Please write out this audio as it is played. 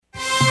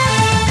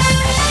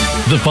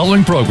The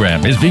following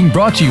program is being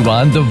brought to you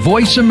on the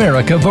Voice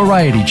America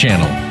Variety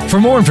Channel. For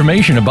more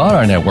information about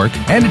our network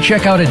and to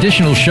check out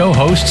additional show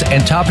hosts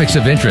and topics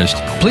of interest,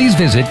 please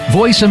visit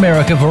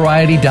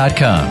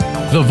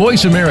voiceamericavariety.com. The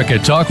Voice America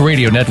Talk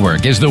Radio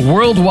Network is the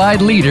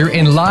worldwide leader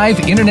in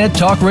live Internet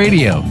talk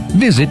radio.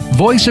 Visit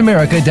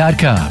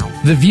voiceamerica.com.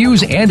 The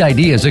views and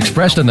ideas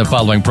expressed in the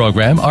following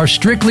program are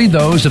strictly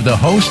those of the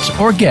hosts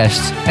or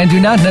guests and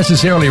do not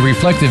necessarily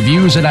reflect the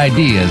views and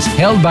ideas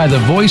held by the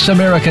Voice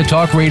America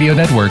Talk Radio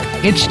Network,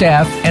 its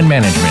staff, and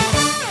management.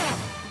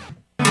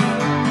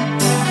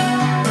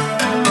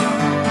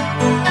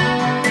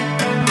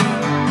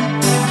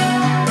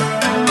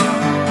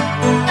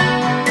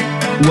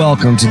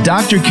 Welcome to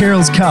Dr.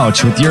 Carol's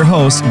Couch with your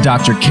host,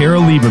 Dr.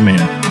 Carol Lieberman.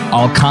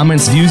 All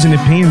comments, views, and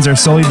opinions are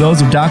solely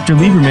those of Dr.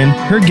 Lieberman,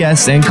 her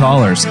guests, and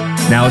callers.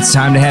 Now it's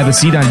time to have a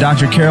seat on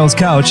Dr. Carol's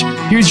Couch.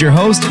 Here's your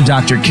host,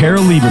 Dr.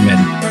 Carol Lieberman.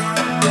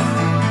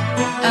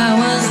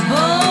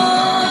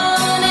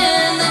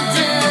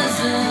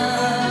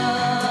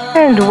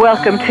 And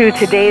welcome to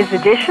today's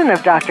edition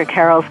of Dr.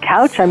 Carol's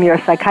Couch. I'm your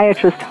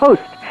psychiatrist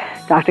host,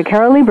 Dr.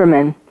 Carol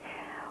Lieberman.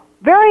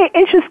 Very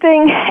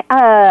interesting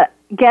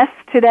guest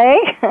today.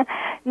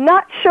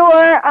 Not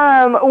sure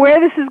where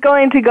this is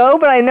going to go,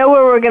 but I know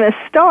where we're going to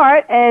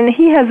start, and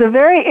he has a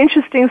very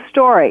interesting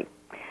story.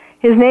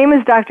 His name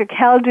is Dr.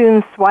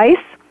 Khaldoun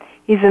Sweis.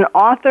 He's an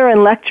author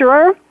and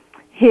lecturer.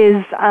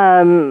 His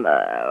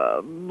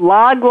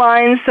log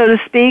line, so to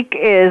speak,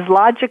 is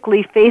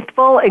Logically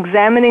Faithful,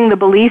 Examining the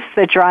Beliefs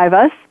That Drive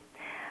Us.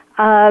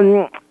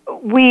 He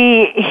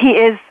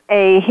has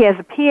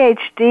a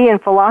PhD in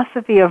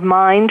philosophy of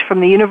mind from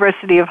the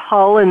University of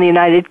Hull in the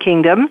United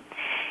Kingdom.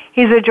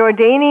 He's a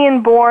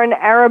Jordanian-born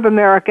Arab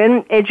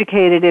American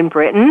educated in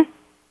Britain.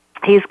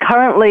 He's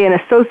currently an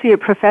associate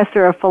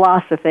professor of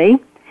philosophy.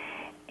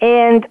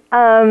 And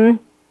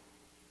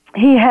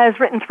he has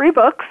written 3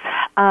 books,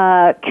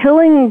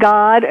 Killing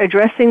God,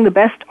 Addressing the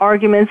Best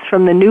Arguments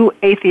from the New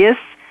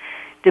Atheists,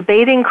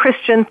 Debating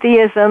Christian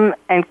Theism,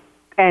 and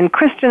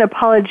Christian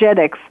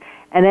Apologetics,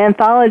 an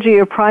anthology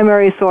of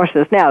primary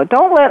sources. Now,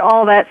 don't let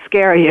all that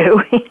scare you.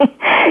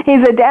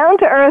 He's a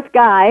down-to-earth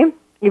guy,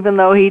 even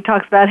though he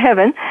talks about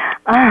heaven,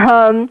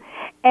 and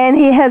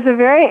he has a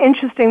very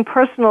interesting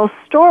personal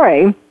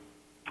story,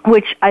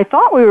 which I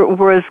thought we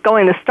were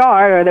going to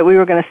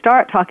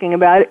start talking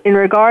about in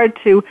regard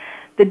to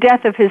the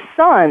death of his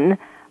son,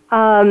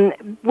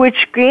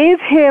 which gave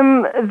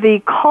him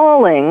the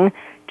calling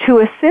to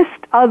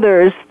assist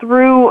others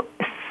through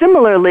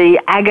similarly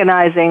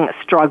agonizing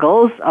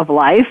struggles of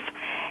life,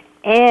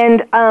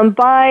 and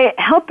by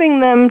helping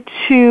them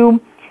to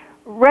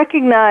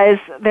recognize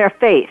their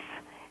faith,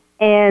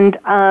 and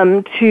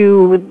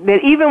that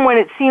even when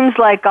it seems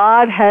like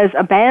God has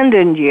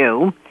abandoned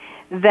you,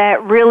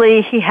 that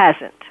really He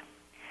hasn't.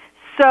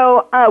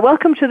 So,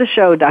 welcome to the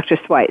show, Dr.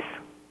 Sweis.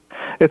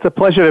 It's a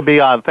pleasure to be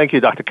on. Thank you,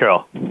 Dr.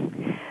 Carol.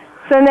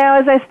 So now,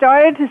 as I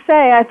started to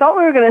say, I thought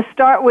we were going to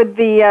start with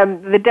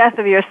the death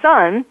of your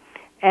son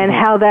and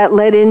how that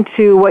led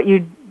into what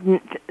you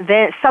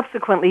then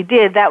subsequently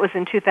did. That was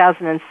in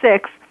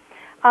 2006.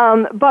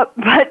 But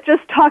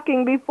just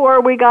talking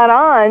before we got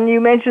on, you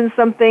mentioned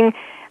something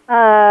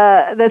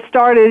that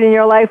started in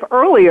your life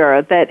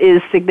earlier that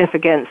is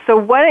significant. So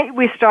why don't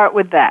we start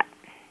with that?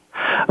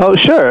 Oh,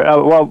 sure.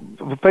 Well,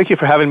 thank you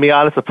for having me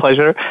on. It's a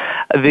pleasure.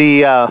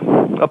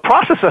 The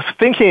process of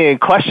thinking and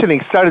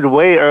questioning started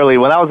way early.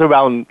 When I was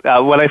around,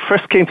 when I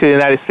first came to the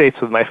United States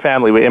with my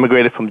family, we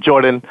immigrated from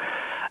Jordan,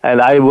 and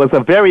I was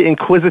a very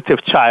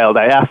inquisitive child.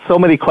 I asked so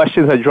many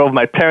questions that drove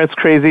my parents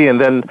crazy,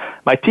 and then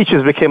my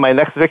teachers became my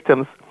next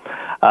victims.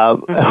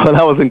 When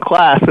I was in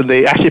class, and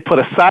they actually put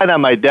a sign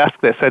on my desk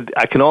that said,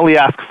 I can only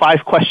ask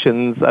 5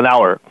 questions an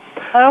hour.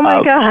 Oh,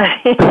 my God.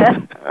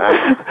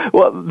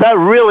 Well, that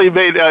really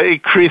made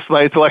increase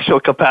my intellectual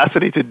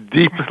capacity to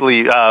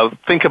deeply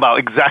think about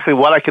exactly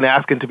what I can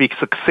ask and to be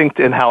succinct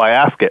in how I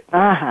ask it.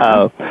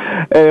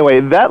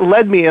 Anyway, that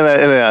led me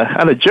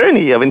on a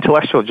journey, of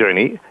intellectual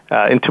journey,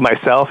 into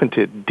myself,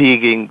 into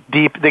digging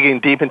deep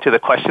into the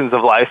questions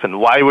of life and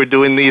why we're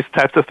doing these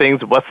types of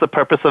things. What's the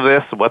purpose of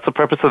this? What's the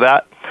purpose of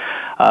that?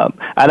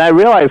 And I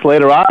realized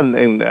later on,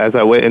 as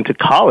I went into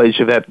college,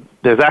 that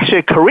there's actually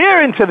a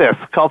career into this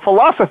called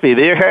philosophy.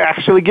 They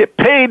actually get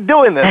paid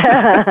doing this,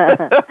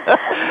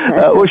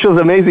 which was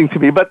amazing to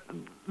me. But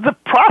the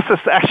process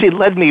actually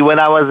led me when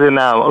I was in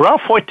around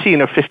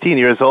 14 or 15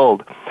 years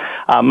old.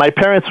 My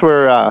parents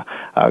were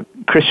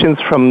Christians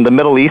from the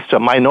Middle East, a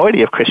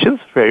minority of Christians,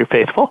 very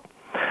faithful.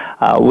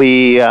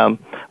 We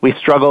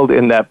struggled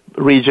in that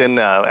region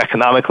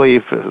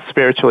economically,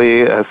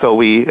 spiritually, so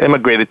we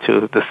immigrated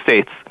to the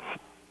States.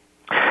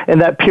 In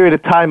that period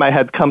of time, I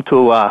had come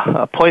to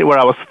a point where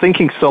I was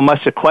thinking so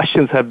much that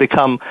questions had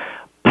become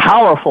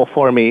powerful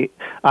for me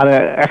on an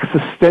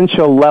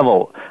existential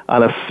level,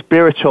 on a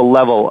spiritual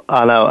level,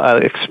 on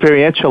an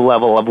experiential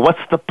level of what's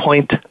the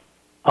point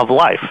of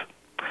life.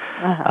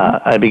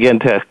 I began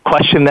to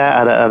question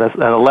that at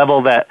a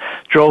level that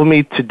drove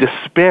me to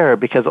despair,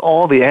 because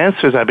all the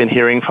answers I've been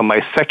hearing from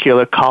my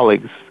secular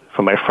colleagues,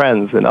 from my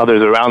friends and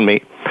others around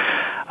me,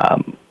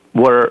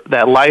 where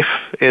that life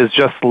is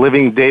just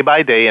living day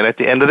by day, and at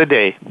the end of the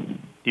day,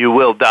 you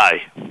will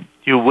die.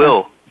 You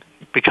will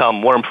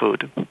become worm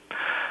food.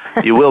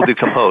 You will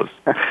decompose.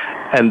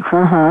 And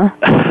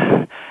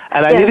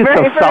and I needed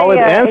some solid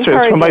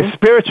answers from my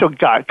spiritual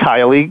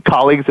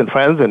colleagues and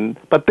friends,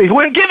 but they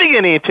weren't giving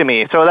any to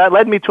me, so that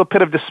led me to a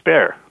pit of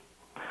despair.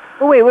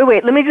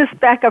 Wait. Let me just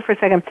back up for a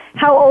second.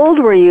 How old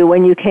were you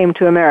when you came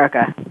to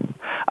America?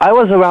 I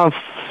was around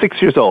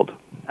 6 years old.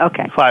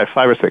 Okay. Five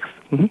or six.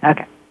 Mm-hmm.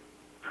 Okay.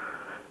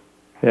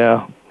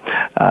 Yeah.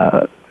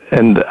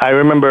 And I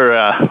remember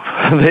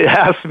they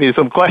asked me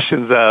some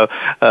questions,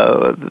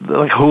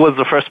 like who was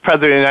the first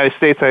president of the United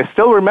States. I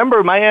still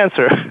remember my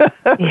answer.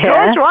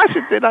 George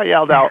Washington, I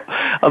yelled out.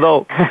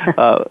 Although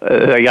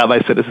I got my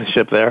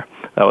citizenship there.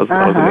 That was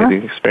an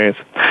amazing experience.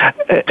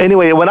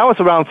 Anyway, when I was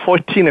around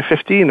 14 or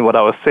 15, what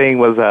I was saying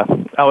was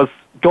I was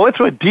going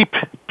through a deep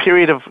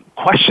period of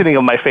questioning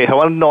of my faith. I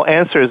wanted to know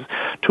answers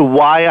to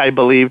why I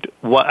believed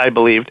what I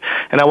believed,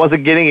 and I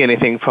wasn't getting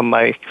anything from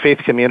my faith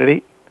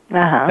community.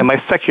 And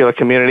my secular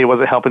community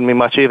wasn't helping me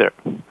much either.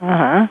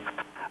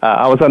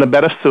 I was on a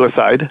bed of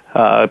suicide.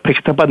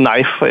 Picked up a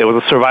knife. It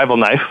was a survival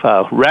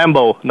knife,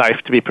 Rambo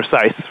knife to be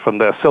precise, from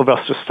the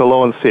Sylvester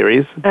Stallone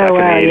series back in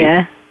the 80s.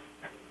 Yeah.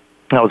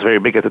 That was very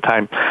big at the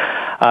time.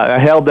 I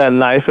held that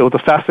knife. It was a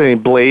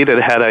fascinating blade.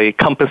 It had a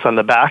compass on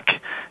the back,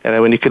 and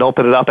then when you could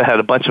open it up, it had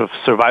a bunch of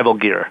survival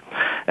gear.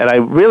 And I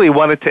really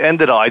wanted to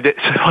end it all.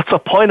 What's the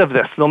point of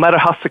this? No matter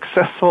how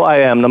successful I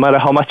am, no matter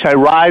how much I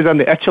rise on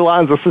the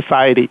echelons of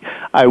society,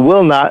 I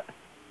will not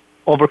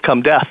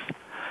overcome death.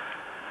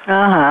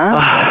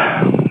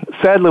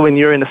 Sadly, when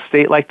you're in a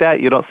state like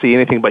that, you don't see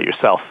anything but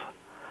yourself.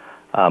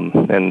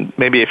 And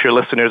maybe if your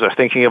listeners are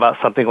thinking about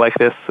something like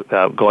this,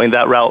 going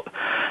that route,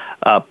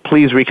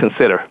 please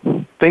reconsider.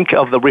 Think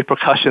of the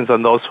repercussions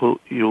on those who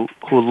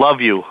love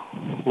you,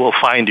 who will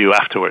find you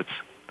afterwards.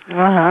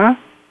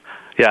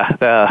 Yeah,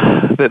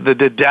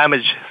 the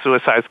damage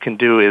suicides can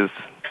do is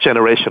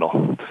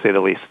generational, to say the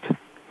least.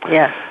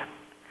 Yes.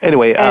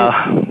 Anyway,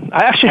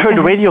 I actually heard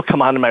the radio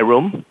come on in my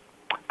room.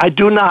 I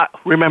do not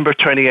remember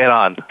turning it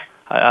on.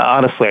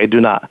 Honestly, I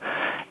do not.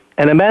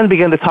 And a man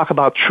began to talk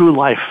about true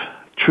life,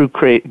 true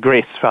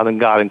grace found in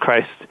God and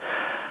Christ.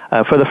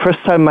 For the first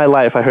time in my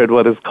life, I heard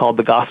what is called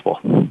the gospel.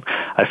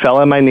 I fell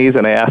on my knees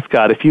and I asked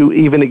God, if you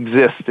even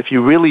exist, if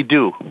you really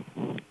do,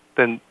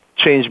 then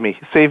change me,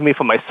 save me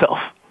from myself.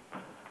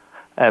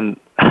 And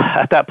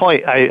at that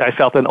point, I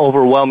felt an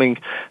overwhelming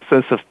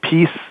sense of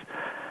peace,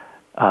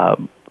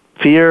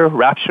 fear,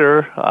 rapture,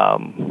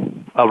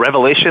 a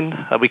revelation.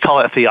 We call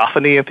it a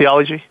theophany in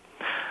theology.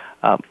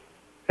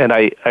 And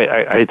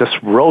I just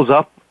rose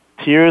up,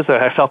 tears.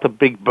 I felt a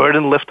big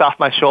burden lift off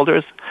my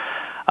shoulders.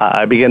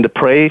 I began to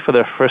pray for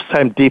the first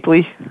time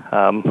deeply.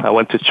 I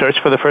went to church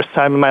for the first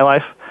time in my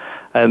life,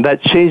 and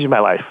that changed my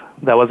life.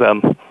 That was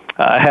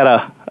I had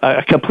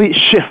a complete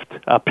shift,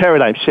 a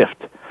paradigm shift,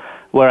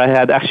 where I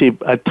had actually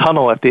a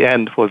tunnel at the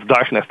end was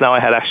darkness. Now I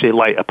had actually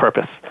light, a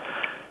purpose.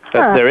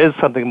 That there is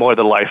something more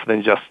to life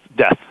than just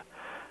death.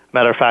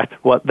 Matter of fact,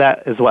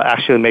 that is what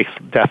actually makes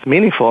death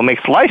meaningful. It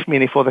makes life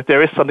meaningful, that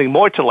there is something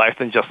more to life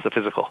than just the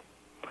physical.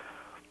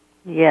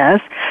 Yes.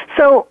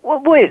 So,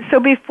 wait, so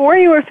before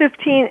you were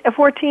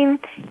 14,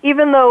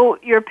 even though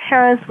your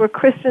parents were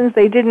Christians,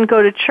 they didn't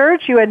go to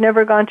church? You had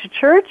never gone to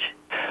church?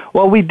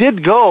 Well, we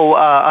did go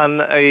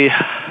on a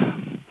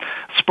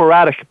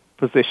sporadic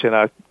position,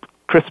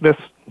 Christmas,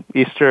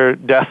 Easter,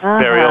 death,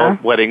 burial,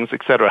 weddings,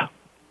 etc.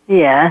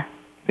 Yeah.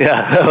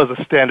 Yeah, that was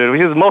a standard.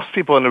 Because most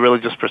people in the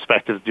religious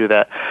perspective do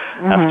that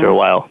after a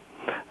while.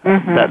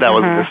 That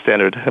wasn't the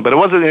standard. But it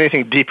wasn't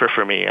anything deeper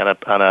for me on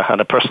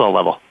a personal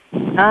level.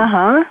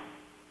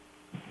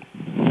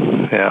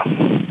 Yeah.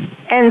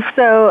 And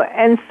so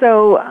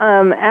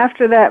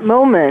after that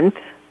moment,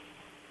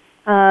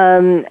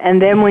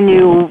 and then when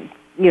you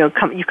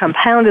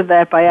compounded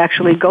that by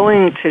actually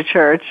going to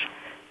church,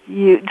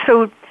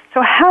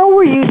 so how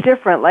were you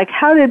different? Like,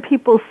 how did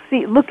people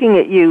looking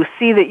at you,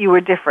 see that you were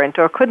different,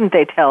 or couldn't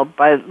they tell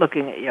by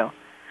looking at you?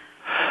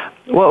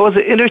 Well, it was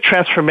an inner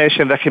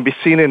transformation that can be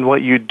seen in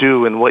what you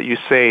do and what you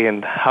say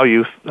and how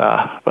you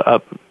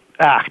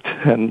act,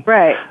 and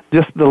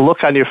just the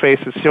look on your face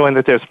is showing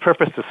that there's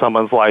purpose to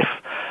someone's life.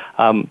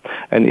 And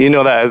you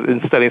know that in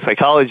studying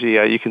psychology,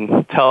 you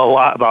can tell a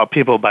lot about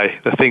people by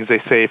the things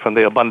they say. From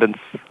the abundance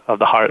of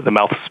the heart, the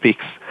mouth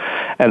speaks.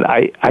 And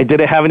I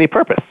didn't have any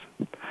purpose.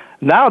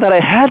 Now that I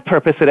had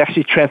purpose, it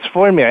actually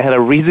transformed me. I had a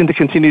reason to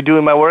continue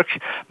doing my work.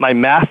 My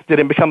math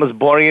didn't become as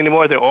boring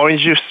anymore. The orange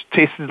juice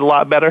tasted a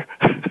lot better.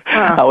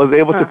 I was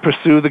able to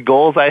pursue the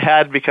goals I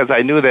had because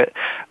I knew that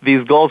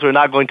these goals were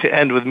not going to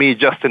end with me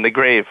just in the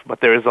grave, but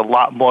there is a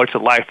lot more to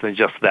life than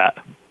just that.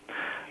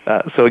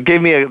 So it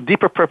gave me a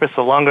deeper purpose,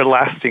 a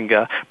longer-lasting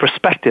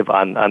perspective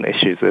on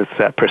issues. It's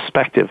that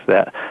perspective,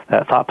 that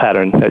thought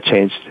pattern that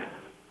changed.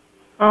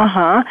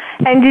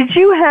 And did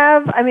you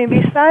have,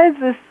 besides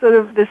this sort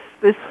of this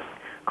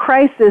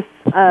crisis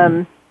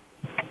of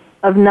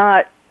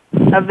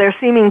there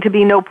seeming to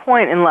be no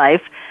point in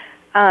life,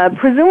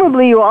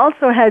 presumably you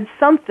also had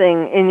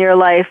something in your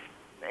life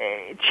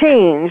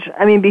change?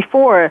 I mean,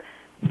 before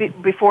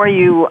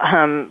you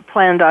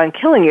planned on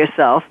killing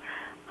yourself,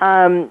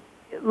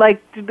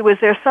 was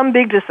there some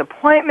big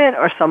disappointment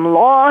or some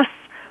loss,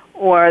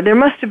 or there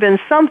must have been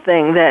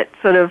something that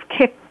sort of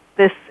kicked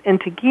this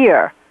into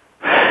gear?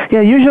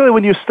 Yeah, usually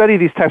when you study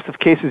these types of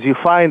cases, you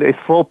find a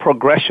slow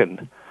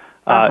progression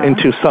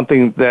into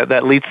something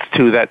that leads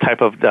to that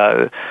type of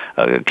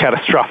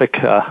catastrophic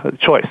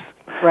choice.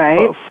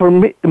 Right. For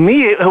me,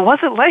 it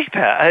wasn't like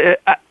that.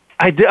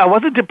 I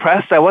wasn't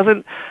depressed. I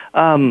wasn't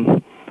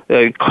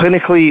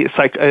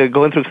clinically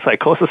going through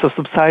psychosis of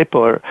some type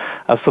or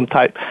of some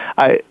type.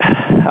 I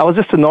was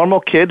just a normal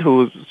kid who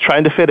was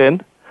trying to fit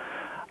in.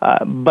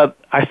 But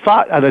I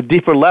thought at a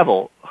deeper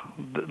level,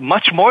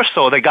 much more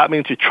so, that got me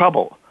into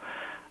trouble.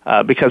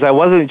 Because I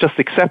wasn't just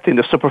accepting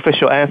the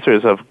superficial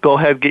answers of go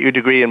ahead, get your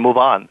degree, and move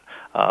on.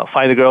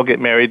 Find a girl, get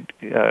married,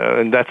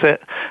 and that's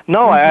it.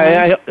 No,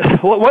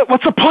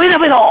 what's the point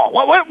of it all?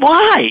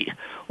 Why?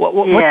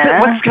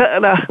 What's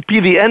going to be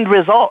the end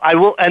result? I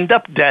will end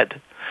up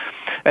dead.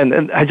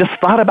 And I just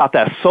thought about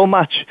that so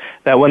much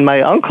that when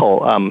my uncle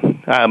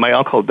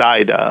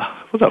died,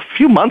 it was a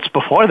few months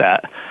before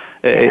that,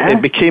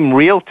 it became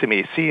real to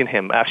me seeing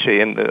him actually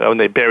when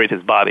they buried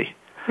his body.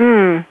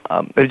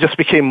 It just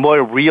became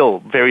more real,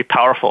 very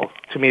powerful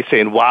to me,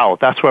 saying, wow,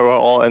 that's where we're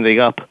all ending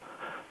up.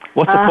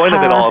 What's the point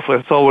of it all if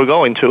that's all we're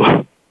going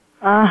to?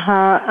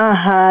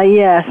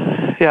 Yes.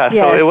 Yeah,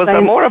 so it was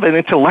more of an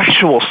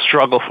intellectual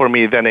struggle for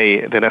me than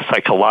a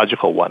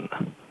psychological one.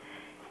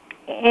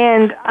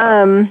 And,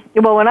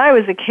 well, when I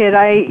was a kid,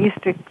 I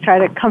used to try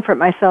to comfort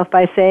myself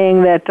by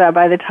saying that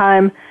by the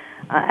time,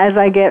 as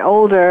I get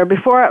older,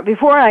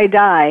 before I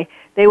die,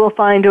 they will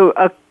find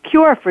a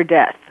cure for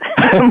death.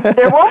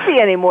 There won't be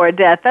any more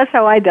death. That's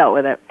how I dealt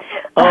with it.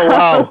 Oh,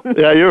 wow.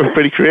 Yeah, you were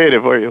pretty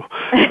creative, were you?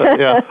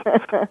 Yeah.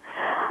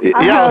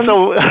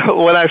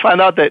 So when I found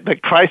out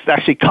that Christ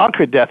actually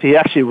conquered death, he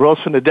actually rose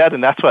from the dead,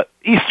 and that's what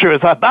Easter is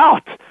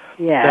about.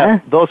 Yeah.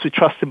 That those who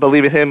trust and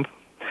believe in him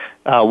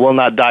will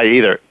not die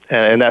either.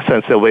 In that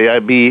sense, that we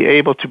be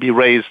able to be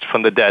raised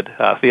from the dead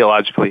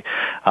theologically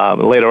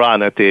later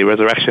on at the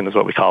resurrection is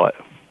what we call it.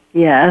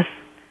 Yes.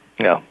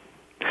 Yeah.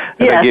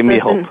 And that gave me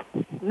hope.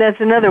 That's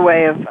another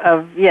way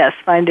of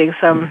finding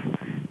some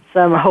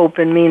hope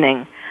and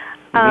meaning.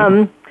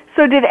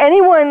 So did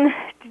anyone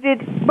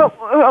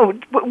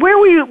where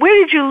were you? Where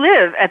did you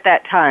live at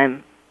that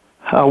time?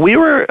 We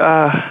were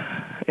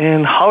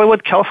in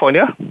Hollywood,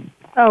 California.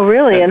 Oh,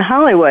 really? In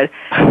Hollywood.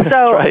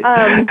 So right.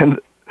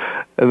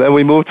 And then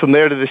we moved from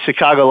there to the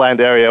Chicagoland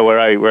area where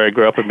I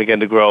grew up and began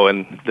to grow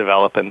and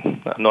develop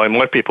and annoy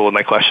more people with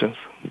my questions.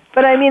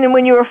 But I mean,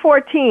 when you were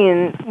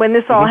 14, when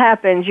this all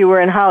happened, you were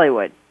in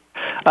Hollywood.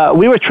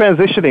 We were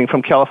transitioning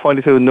from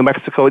California to New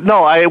Mexico.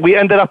 No, we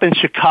ended up in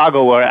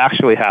Chicago where it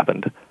actually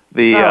happened.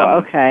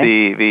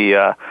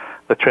 The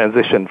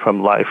transition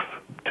from life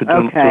to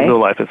new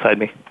life inside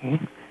me.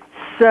 Mm-hmm.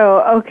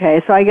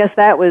 So I guess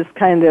that was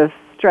kind of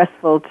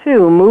stressful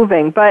too,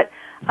 moving. But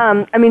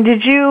I mean,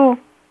 did you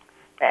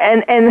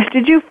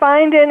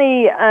find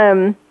any?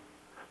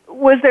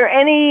 Was there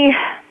any?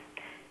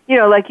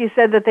 Like you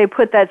said that they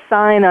put that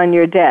sign on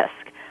your desk.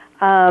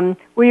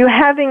 Were you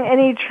having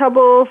any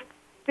trouble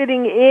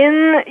fitting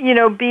in?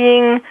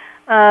 Being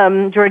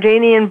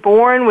Jordanian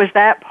born, was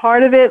that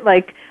part of it?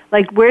 Like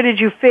where did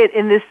you fit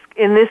in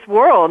this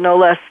world, no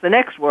less the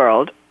next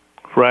world?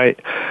 Right.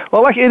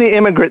 Well, like any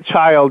immigrant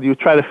child, you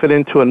try to fit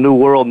into a new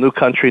world, new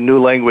country,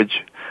 new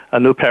language, a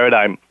new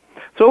paradigm.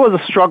 So it was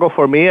a struggle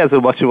for me as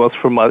much as it was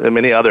for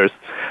many others.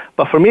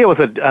 But for me, it was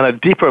on a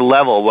deeper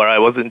level where I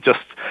wasn't just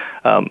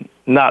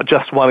not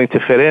just wanting to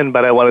fit in,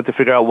 but I wanted to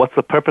figure out what's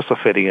the purpose of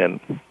fitting in.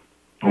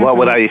 Mm-hmm. What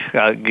would I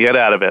get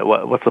out of it?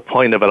 What's the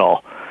point of it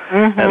all?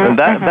 Mm-hmm, and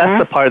that's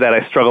the part that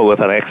I struggle with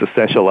on an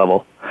existential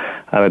level,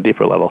 on a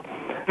deeper level.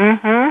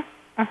 Yeah.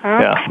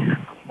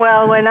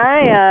 Well, when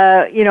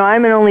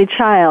I'm an only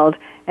child,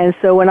 and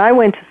so when I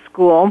went to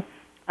school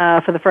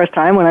for the first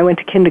time, when I went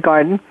to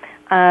kindergarten,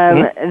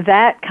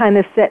 that kind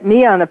of set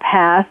me on a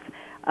path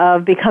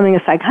of becoming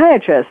a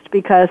psychiatrist,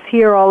 because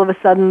here all of a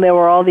sudden there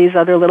were all these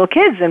other little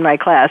kids in my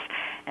class,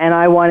 and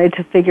I wanted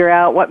to figure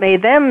out what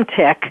made them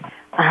tick,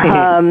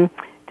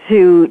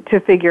 to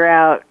figure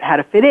out how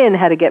to fit in,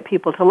 how to get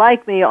people to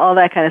like me, all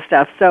that kind of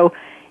stuff. So,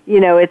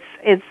 it's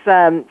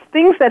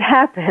things that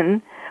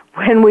happen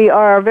when we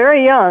are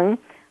very young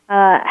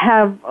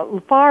have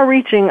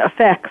far-reaching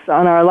effects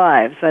on our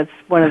lives. That's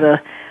one of the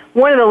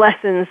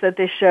lessons that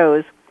this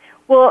shows.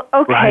 Well,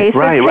 okay.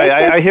 Right.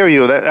 I hear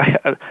you.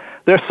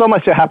 There's so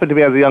much that happened to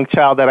me as a young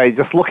child that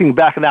looking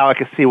back now, I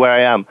can see where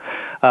I am.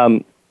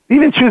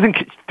 Even choosing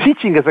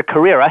teaching as a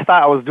career, I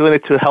thought I was doing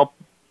it to help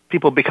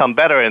people become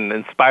better and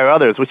inspire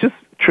others, which is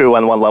true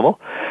on one level.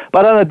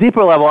 But on a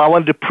deeper level, I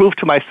wanted to prove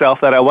to myself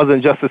that I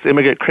wasn't just this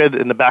immigrant kid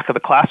in the back of the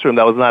classroom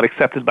that was not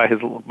accepted by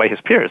his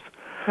peers.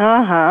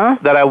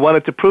 That I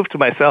wanted to prove to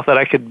myself that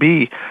I could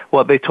be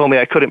what they told me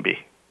I couldn't be.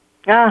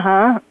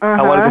 I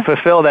wanted to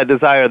fulfill that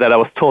desire that I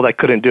was told I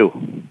couldn't do.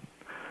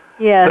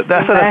 Yes,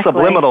 That's exactly. at a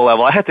subliminal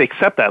level. I had to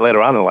accept that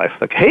later on in life.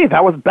 Like, hey,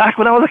 that was back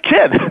when I was a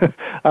kid.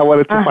 I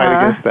wanted to fight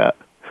against that.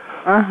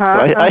 So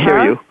I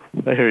hear you.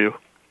 I hear you.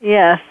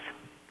 Yes.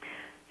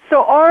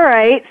 So, all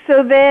right.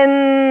 So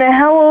then,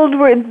 how old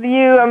were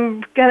you?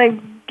 I'm going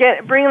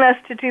to bringing us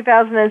to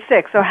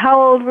 2006. So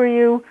how old were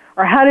you,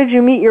 or how did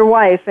you meet your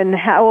wife, and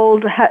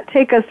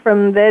take us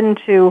from then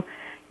to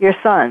your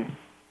son?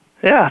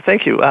 Yeah,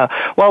 thank you.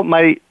 Well,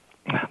 my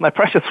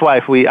precious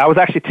wife, I was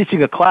actually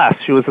teaching a class.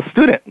 She was a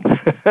student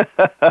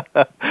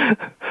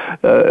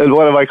in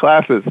one of my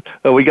classes.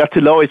 We got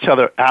to know each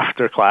other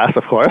after class,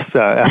 of course.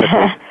 Tell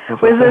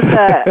me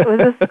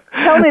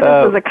this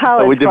was a college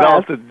class. We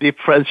developed a deep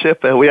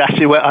friendship, and we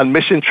actually went on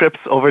mission trips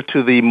over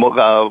to the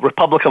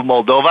Republic of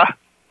Moldova,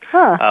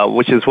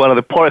 which is one of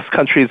the poorest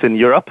countries in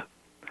Europe.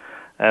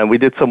 And we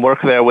did some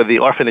work there with the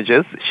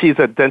orphanages. She's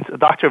a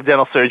doctor of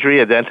dental surgery,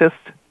 a dentist.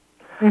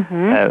 Mm-hmm.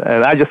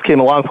 And I just came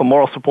along for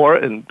moral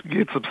support and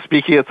did some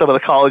speaking at some of the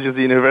colleges and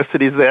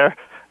universities there,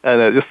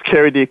 and just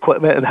carried the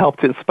equipment and helped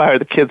to inspire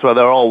the kids while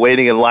they're all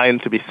waiting in line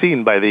to be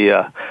seen by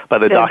the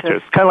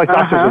doctors. Kind of like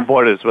Doctors With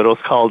Borders, but it was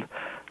called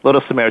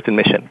Little Samaritan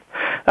Mission.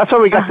 That's where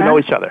we got to know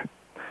each other.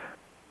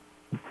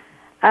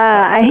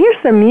 I hear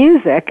some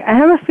music. I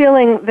have a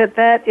feeling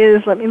that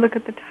is, let me look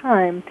at the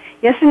time.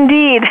 Yes,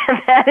 indeed,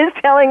 that is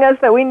telling us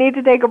that we need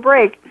to take a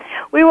break.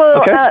 We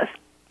will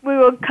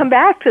come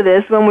back to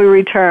this when we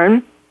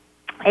return.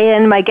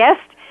 And my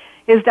guest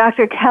is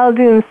Dr.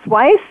 Khaldoun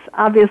Sweis.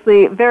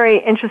 Obviously, very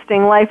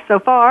interesting life so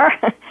far,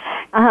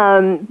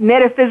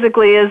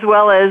 metaphysically as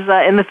well as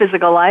in the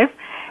physical life.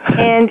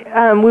 And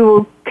we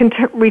will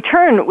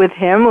return with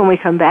him when we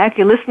come back.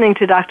 You're listening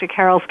to Dr.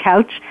 Carol's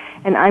Couch,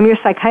 and I'm your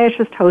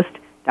psychiatrist host,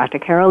 Dr.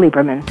 Carol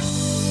Lieberman.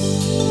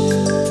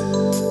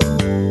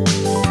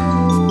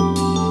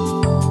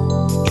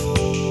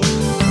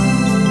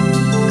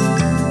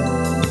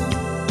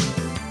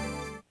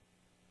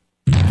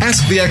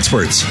 Ask the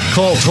experts.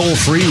 Call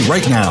toll-free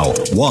right now,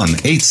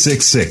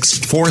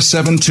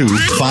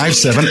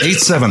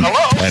 1-866-472-5787.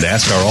 And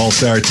ask our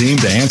All-Star team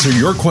to answer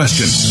your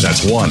question.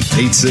 That's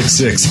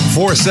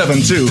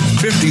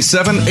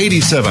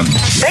 1-866-472-5787.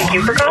 Thank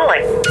you for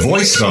calling.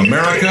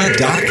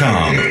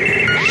 VoiceAmerica.com.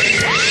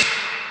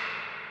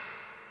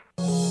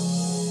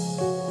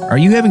 Are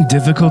you having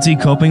difficulty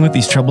coping with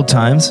these troubled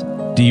times?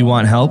 Do you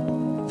want help?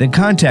 Then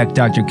contact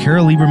Dr.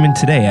 Carol Lieberman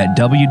today at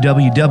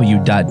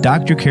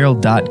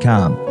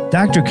www.drcarol.com.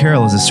 Dr.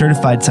 Carol is a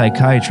certified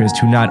psychiatrist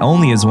who not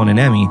only has won an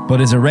Emmy,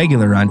 but is a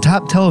regular on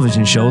top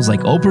television shows like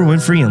Oprah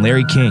Winfrey and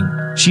Larry King.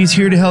 She's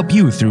here to help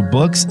you through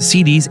books,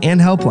 CDs,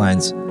 and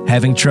helplines.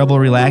 Having trouble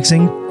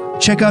relaxing?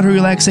 Check out her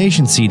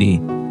relaxation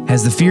CD.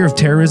 Has the fear of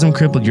terrorism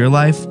crippled your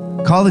life?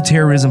 Call the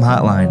terrorism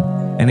hotline.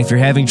 And if you're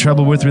having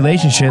trouble with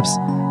relationships,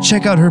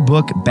 check out her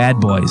book, Bad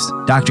Boys.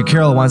 Dr.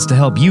 Carol wants to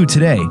help you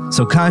today,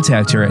 so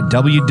contact her at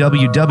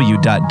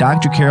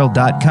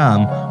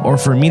www.drcarol.com or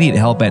for immediate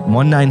help at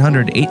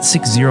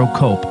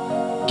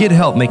 1-900-860-COPE. Get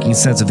help making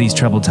sense of these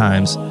troubled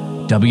times.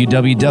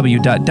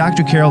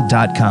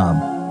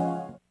 www.drcarol.com.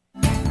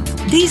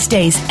 These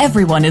days,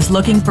 everyone is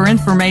looking for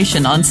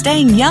information on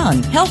staying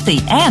young, healthy,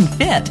 and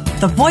fit.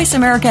 The Voice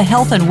America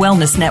Health and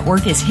Wellness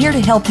Network is here to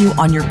help you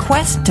on your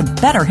quest to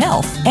better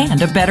health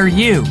and a better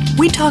you.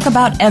 We talk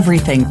about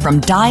everything from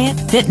diet,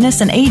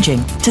 fitness, and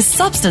aging to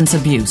substance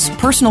abuse,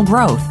 personal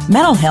growth,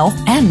 mental health,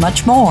 and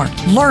much more.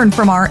 Learn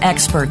from our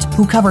experts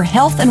who cover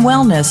health and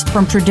wellness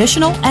from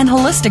traditional and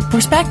holistic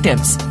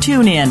perspectives.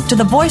 Tune in to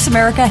the Voice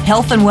America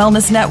Health and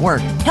Wellness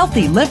Network.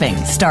 Healthy living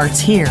starts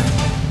here.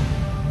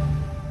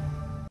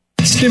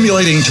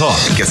 Stimulating talk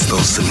gets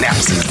those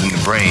synapses in the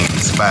brain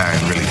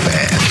firing really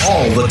fast.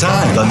 All the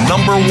time. The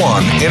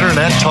 #1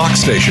 internet talk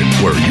station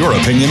where your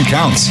opinion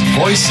counts.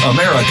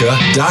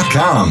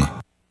 VoiceAmerica.com.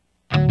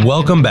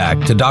 Welcome back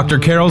to Dr.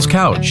 Carol's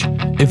Couch.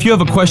 If you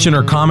have a question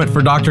or comment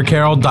for Dr.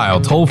 Carol, dial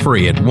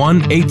toll-free at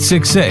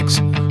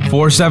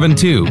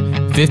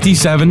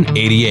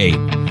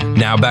 1-866-472-5788.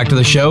 Now back to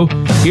the show.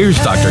 Here's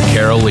Dr.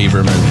 Carol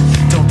Lieberman.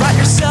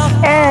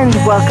 And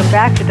welcome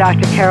back to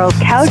Dr. Carol's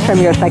Couch. I'm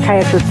your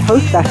psychiatrist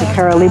host, Dr.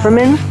 Carol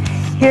Lieberman,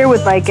 here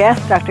with my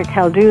guest, Dr.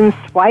 Khaldoun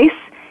Sweis.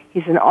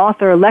 He's an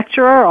author,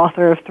 lecturer,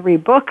 author of 3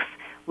 books,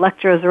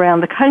 lectures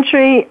around the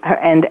country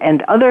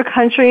and other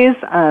countries.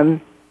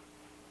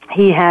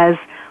 He has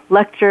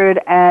lectured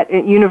at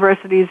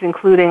universities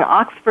including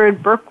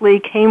Oxford, Berkeley,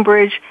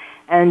 Cambridge,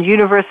 and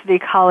University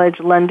College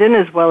London,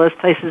 as well as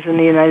places in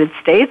the United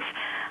States.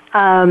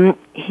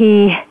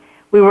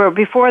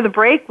 Before the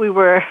break, we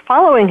were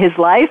following his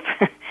life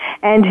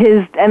and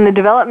the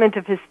development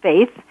of his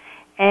faith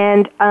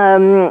and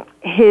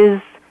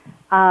his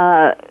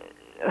I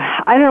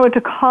don't know what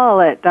to call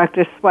it,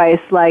 Dr.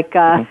 Sweis, like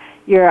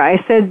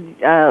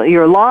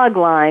your log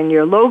line,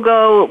 your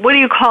logo. What do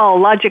you call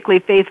logically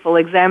faithful,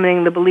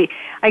 examining the belief?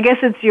 I guess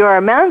it's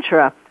your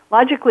mantra,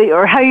 logically,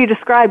 or how you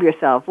describe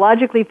yourself,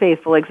 logically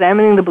faithful,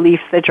 examining the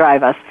beliefs that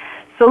drive us.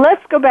 So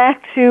let's go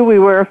back to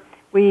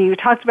we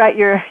talked about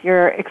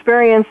your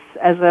experience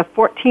as a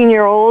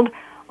 14-year-old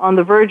on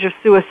the verge of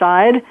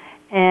suicide,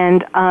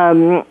 and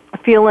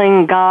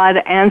feeling God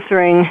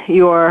answering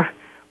your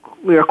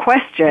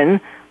question,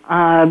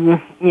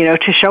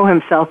 to show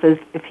himself as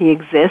if he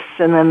exists.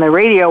 And then the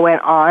radio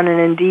went on,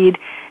 and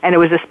it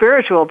was a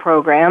spiritual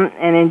program,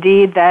 and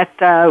indeed that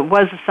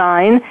was a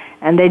sign.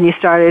 And then you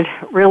started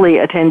really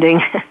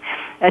attending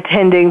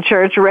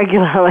church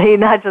regularly,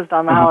 not just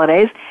on the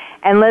holidays.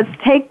 And let's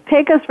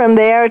take us from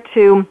there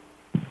to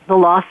the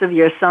loss of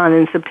your son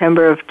in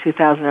September of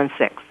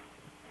 2006.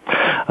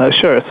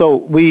 Sure.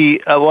 So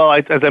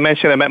as I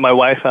mentioned, I met my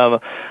wife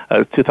around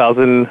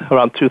 2000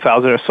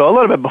 or so, a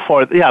little bit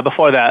before. Yeah,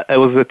 before that, it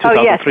was 2003.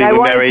 Oh yes,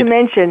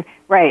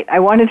 I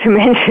wanted to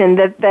mention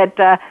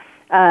that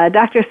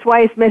Dr.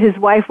 Swice met his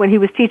wife when he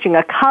was teaching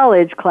a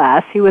college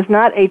class. He was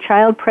not a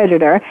child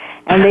predator,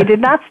 and they did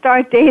not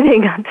start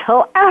dating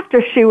until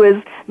after she was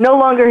no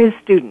longer his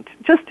student.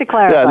 Just to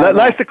clarify. Yeah,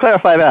 nice to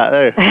clarify that.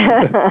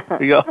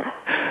 There you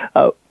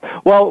go.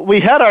 Well,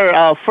 we had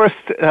our first.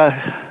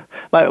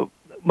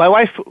 My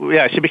wife,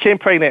 she became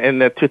pregnant in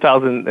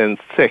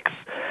 2006,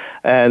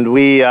 and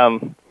we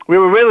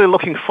were really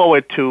looking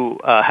forward to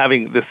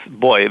having this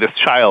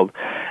child,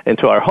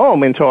 into our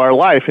home, into our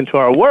life, into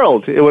our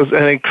world. It was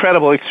an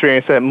incredible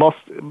experience, and most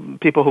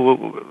people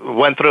who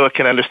went through it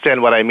can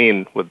understand what I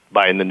mean with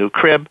buying the new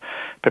crib,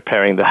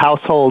 preparing the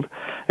household,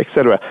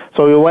 etc.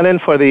 So we went in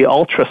for the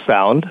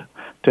ultrasound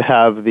to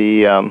have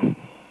the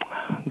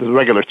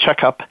regular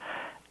checkup,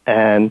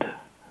 and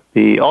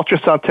the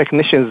ultrasound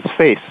technician's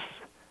face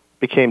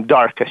became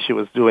dark as she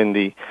was doing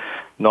the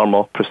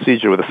normal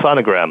procedure with a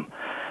sonogram.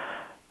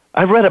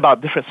 I've read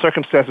about different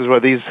circumstances where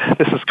this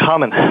is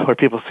common, where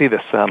people see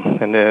this,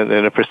 and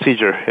a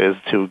procedure is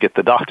to get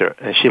the doctor,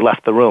 and she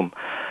left the room.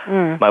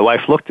 My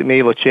wife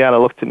Luciana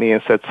looked at me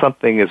and said,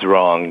 something is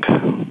wrong.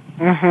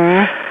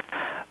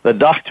 The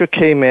doctor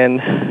came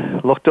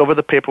in, looked over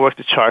the paperwork,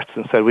 the charts,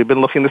 and said, we've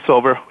been looking this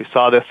over, we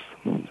saw this,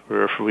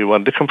 we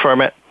wanted to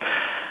confirm it.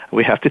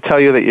 We have to tell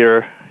you that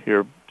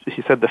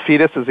he said the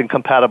fetus is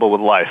incompatible with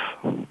life.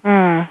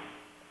 And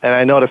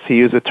I noticed he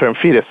used the term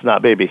fetus,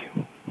 not baby.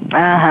 We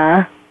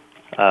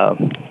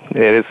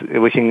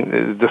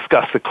can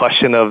discuss the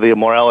question of the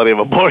immorality of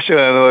abortion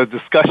in another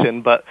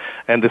discussion,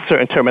 and the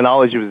certain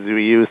terminologies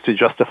we use to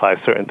justify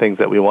certain things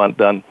that we want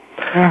done,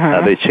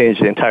 they change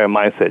the entire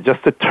mindset.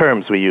 Just the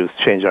terms we use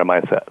change our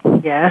mindset.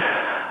 Yes.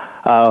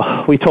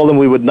 We told him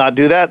we would not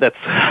do that.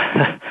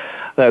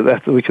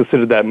 We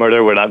considered that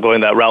murder. We're not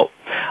going that route.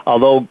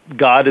 Although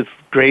God's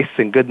grace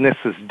and goodness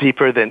is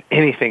deeper than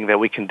anything that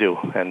we can do.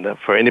 And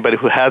for anybody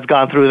who has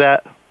gone through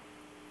that,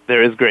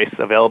 there is grace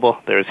available.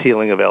 There is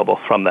healing available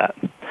from that.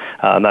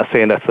 I'm not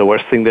saying that's the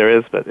worst thing there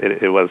is, but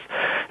it was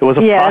a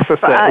process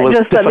that was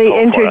just let me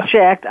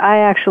interject. I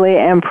actually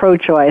am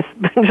pro-choice.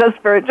 just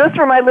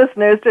for my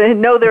listeners to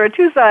know there are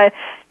two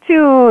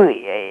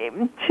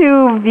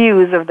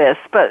views of this,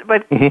 but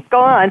go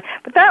on.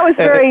 But that was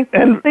very.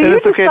 And so you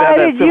it's okay to have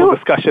that civil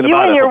discussion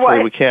about it. You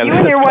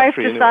and your wife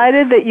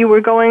decided that you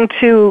were going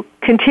to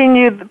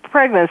continue the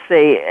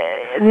pregnancy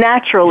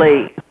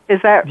naturally. Is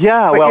that what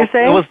you're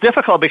saying? It was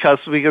difficult because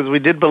we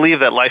did believe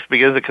that life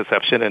begins at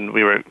conception, and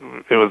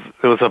it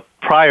was a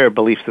prior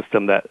belief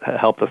system that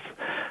helped us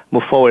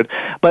move forward.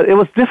 But it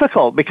was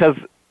difficult because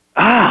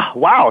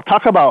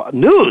talk about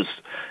news!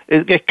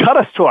 It cut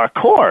us to our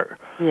core.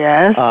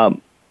 Yes.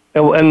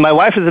 And my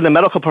wife is in the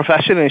medical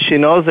profession, and she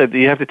knows that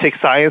you have to take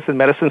science and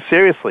medicine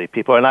seriously.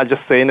 People are not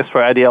just saying this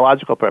for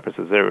ideological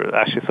purposes. There are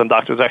actually some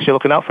doctors actually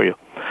looking out for you.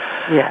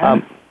 Yeah.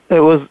 It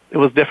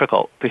was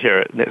difficult to hear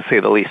it, to say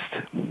the least.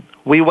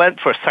 We went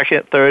for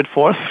second, third,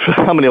 fourth.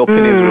 How many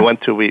opinions we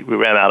went to, we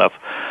ran out of.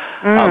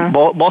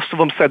 Most of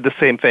them said the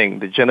same thing.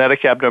 The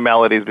genetic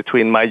abnormalities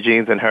between my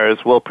genes and hers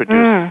will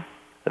produce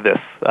this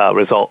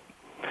result.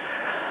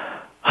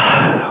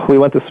 We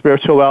went the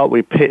spiritual route.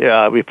 We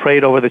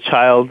prayed over the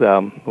child.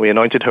 We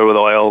anointed her with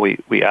oil.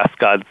 We asked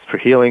God for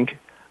healing.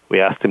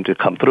 We asked Him to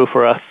come through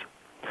for us.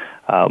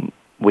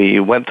 We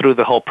went through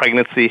the whole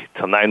pregnancy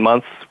till 9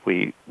 months.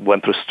 We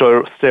went through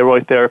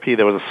steroid therapy.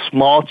 There was a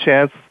small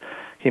chance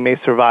he may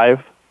survive.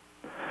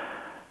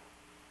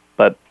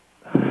 But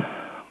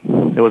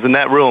it was in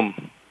that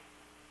room.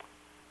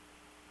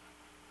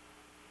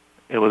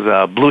 It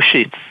was blue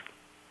sheets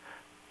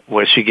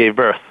where she gave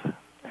birth.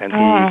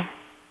 And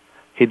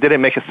he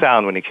didn't make a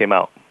sound when he came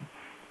out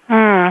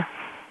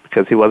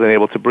because he wasn't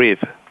able to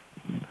breathe.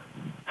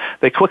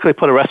 They quickly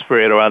put a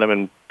respirator on him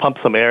and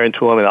pumped some air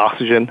into him and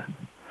oxygen.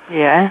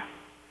 Yeah.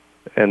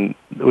 And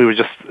we were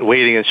just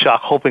waiting in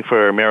shock, hoping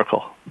for a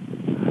miracle,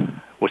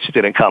 which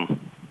didn't come.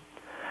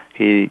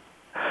 They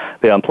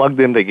unplugged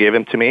him. They gave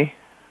him to me.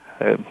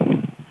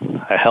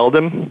 I held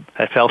him.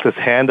 I felt his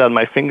hand on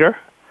my finger.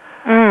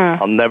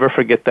 I'll never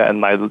forget that in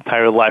my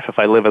entire life if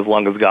I live as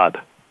long as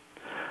God.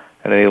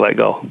 And then he let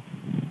go.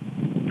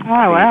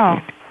 Oh,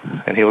 wow.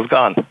 And he was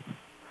gone.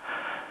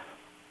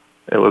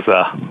 It was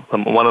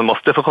one of the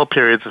most difficult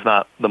periods, if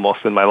not the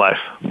most in my life.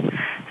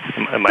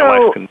 And my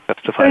wife can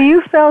testify. So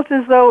you felt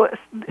as though,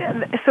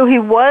 so he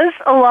was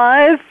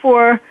alive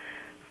for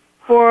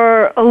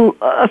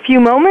a few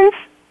moments?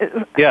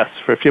 Yes,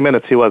 for a few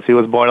minutes he was. He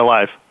was born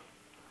alive.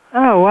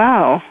 Oh,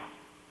 wow.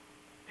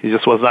 He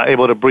just was not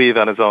able to breathe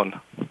on his own.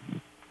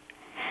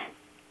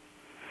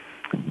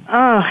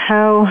 Oh,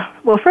 how...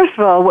 Well, first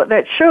of all,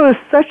 that shows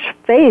such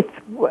faith,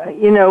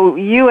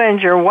 you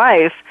and your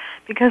wife,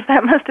 because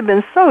that must have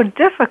been so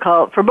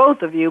difficult for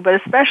both of you, but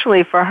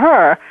especially for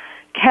her,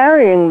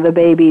 carrying the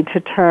baby to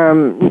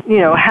term,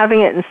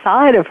 having it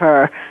inside of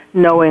her,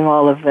 knowing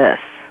all of this.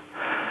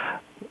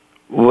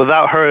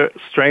 Without her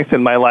strength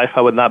in my life,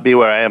 I would not be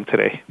where I am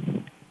today.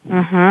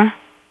 Mm-hmm.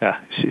 Yeah,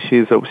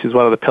 she's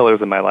one of the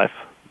pillars in my life.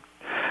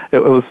 It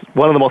was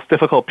one of the most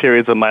difficult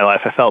periods of my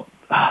life. I felt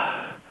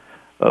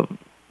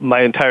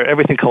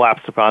everything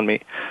collapsed upon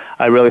me.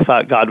 I really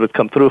thought God would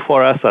come through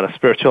for us on a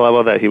spiritual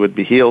level, that he would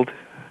be healed.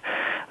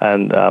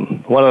 And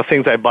one of the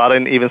things I bought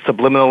in, even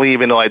subliminally,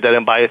 even though I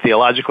didn't buy it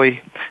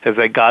theologically, is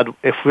that God,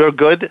 if we're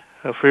good,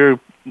 if we're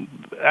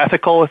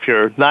ethical, if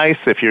you're nice,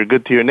 if you're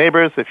good to your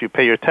neighbors, if you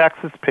pay your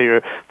taxes, pay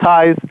your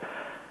tithes,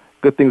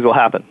 good things will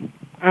happen.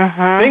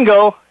 Mm-hmm.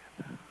 Bingo!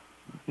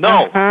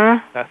 No,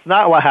 mm-hmm. That's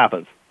not what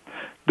happens.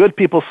 Good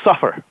people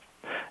suffer.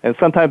 And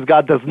sometimes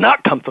God does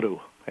not come through.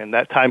 And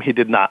that time he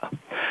did not,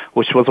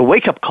 which was a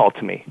wake-up call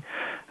to me.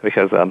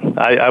 Because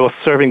I was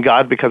serving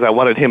God because I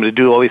wanted him to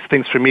do all these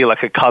things for me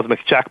like a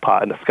cosmic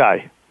jackpot in the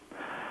sky.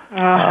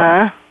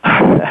 Uh-huh.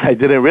 I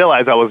didn't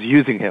realize I was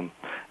using him.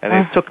 And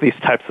it took these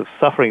types of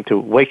suffering to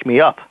wake me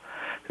up,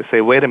 to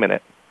say, wait a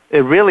minute. It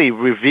really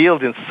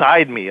revealed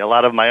inside me a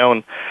lot of my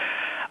own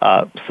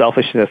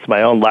selfishness,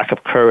 my own lack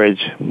of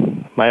courage,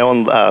 my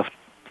own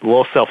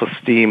low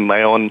self-esteem,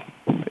 my own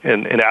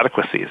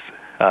inadequacies.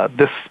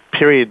 This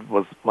period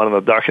was one of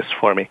the darkest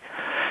for me.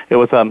 It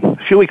was a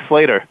few weeks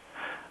later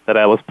that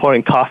I was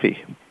pouring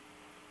coffee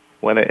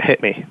when it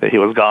hit me that he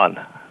was gone,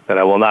 that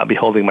I will not be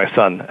holding my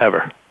son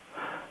ever.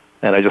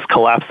 And I just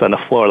collapsed on the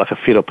floor like a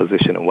fetal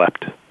position and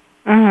wept.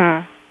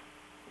 Mm-hmm.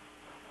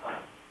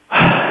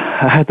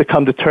 I had to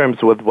come to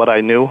terms with what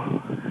I knew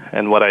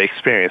and what I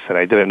experienced, and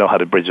I didn't know how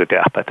to bridge the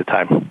gap at the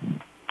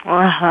time.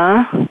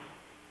 Uh-huh.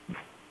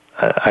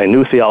 I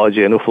knew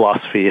theology, I knew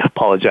philosophy,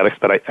 apologetics,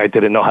 but I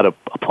didn't know how to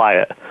apply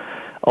it.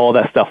 All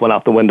that stuff went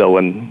out the window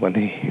when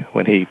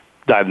he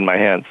died in my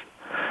hands,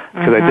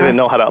 because I didn't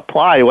know how to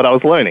apply what I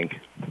was learning.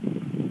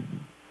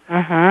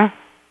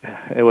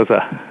 Mm-hmm. It was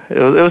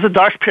a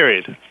dark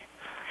period.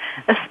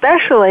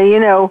 Especially,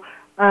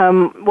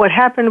 what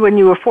happened when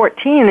you were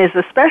 14 is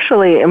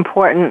especially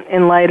important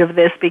in light of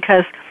this,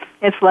 because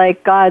it's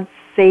like God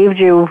saved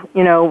you,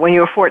 when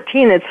you were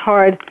 14. It's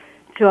hard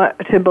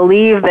to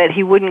believe that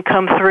he wouldn't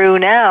come through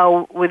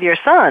now with your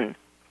son.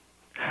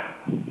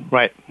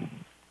 Right.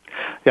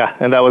 Yeah,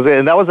 and that was it.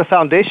 And that was the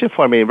foundation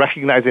for me,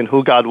 recognizing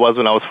who God was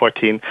when I was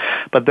 14,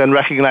 but then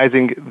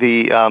recognizing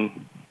the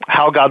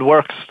how God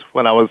works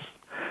when I was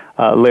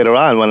later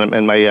on, when I'm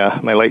in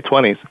my late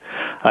 20s.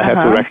 I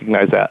had to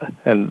recognize that.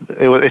 And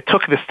it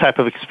took this type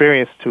of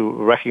experience to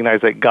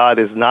recognize that God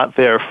is not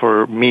there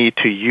for me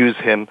to use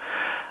him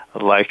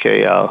like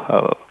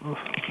a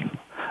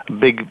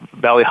big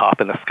belly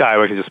hop in the sky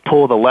where I can just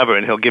pull the lever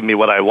and he'll give me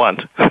what I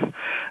want.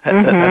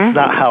 That's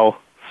not how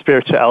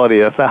spirituality,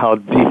 that's not how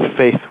deep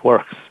faith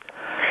works.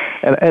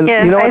 And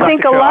yes, you know what, I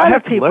think Dr. a Carol, lot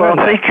of people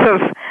think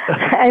of,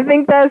 I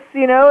think that's,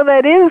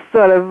 that is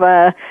sort of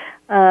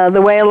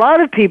the way a lot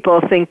of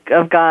people think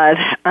of God,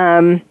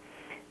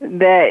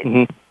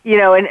 that,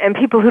 and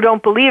people who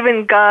don't believe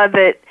in God,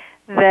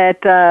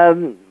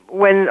 that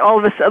when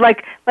all of a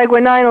like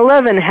when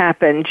 9/11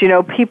 happened,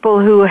 people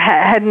who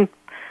hadn't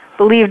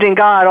believed in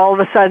God, all of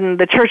a sudden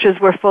the churches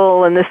were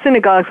full and the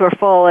synagogues were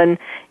full, and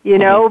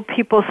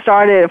people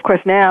started. Of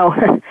course, now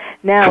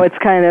it's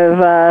kind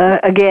of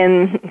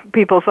again,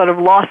 people sort of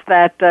lost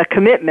that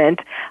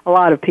commitment. A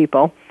lot of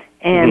people,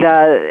 and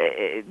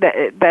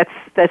that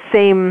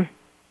same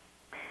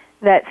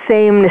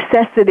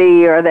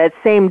necessity or that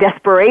same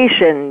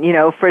desperation,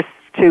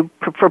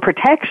 for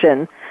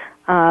protection,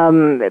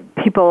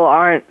 people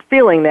aren't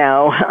feeling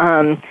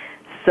now.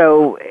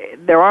 So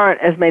there aren't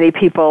as many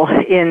people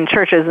in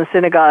churches and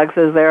synagogues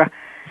as there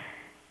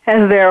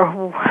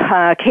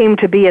came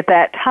to be at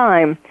that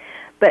time.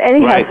 But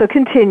anyhow, So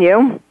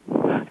continue.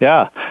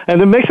 Yeah,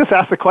 and it makes us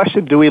ask the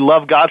question: do we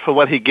love God for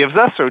what he gives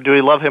us, or do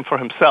we love him for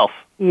himself?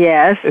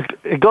 Yes.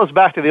 It goes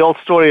back to the old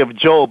story of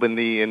Job in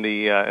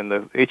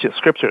the ancient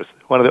scriptures,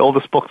 one of the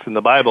oldest books in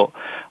the Bible,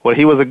 where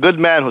he was a good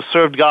man who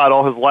served God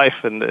all his life,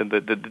 and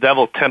the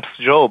devil tempts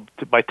Job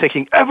by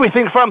taking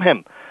everything from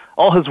him,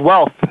 all his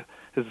wealth,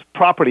 his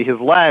property, his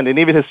land, and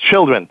even his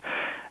children.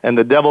 And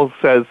the devil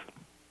says,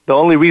 the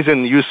only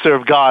reason you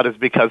serve God is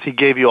because he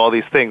gave you all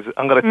these things.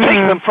 I'm going to take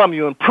them from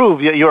you and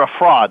prove you're a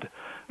fraud.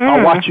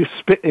 I'll watch you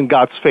spit in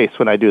God's face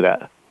when I do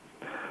that.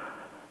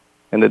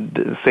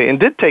 And Satan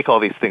did take all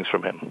these things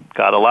from him.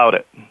 God allowed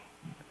it.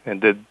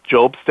 And did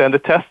Job stand the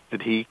test?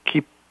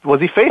 Was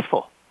he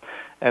faithful?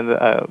 And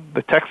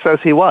the text says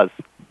he was.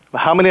 But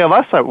how many of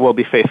us will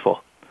be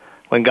faithful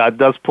when God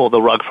does pull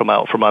the rug from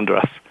under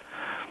us?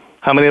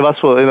 How many of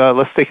us will,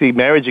 let's take the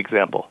marriage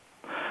example.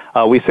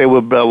 We say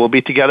we'll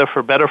be together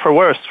for better, for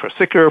worse, for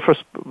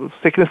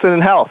sickness and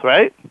in health,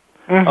 right?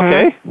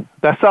 Okay,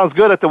 that sounds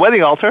good at the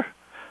wedding altar.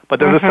 But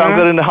does it sound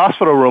good in the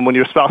hospital room when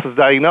your spouse is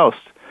diagnosed?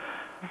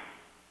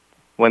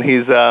 When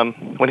he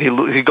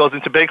goes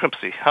into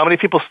bankruptcy? How many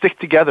people stick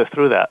together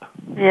through that?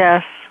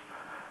 Yes.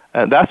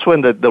 And that's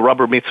when the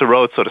rubber meets the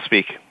road, so to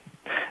speak.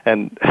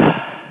 And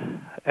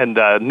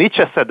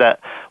Nietzsche said that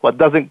what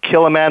doesn't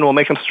kill a man will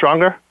make him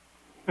stronger.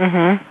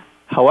 Mm-hmm.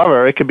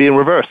 However, it could be in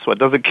reverse. What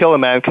doesn't kill a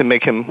man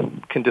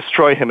can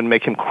destroy him and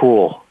make him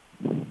cruel.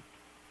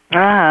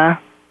 Yeah.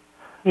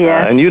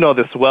 And you know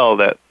this well,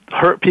 that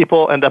hurt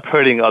people end up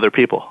hurting other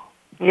people.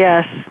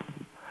 Yes.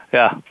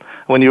 Yeah.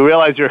 When you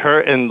realize you're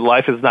hurt and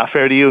life is not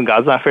fair to you and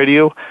God's not fair to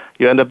you,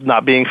 you end up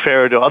not being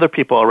fair to other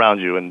people around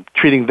you and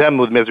treating them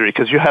with misery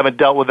because you haven't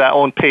dealt with that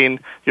own pain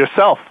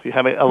yourself. You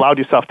haven't allowed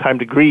yourself time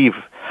to grieve.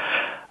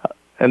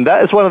 And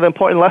that is one of the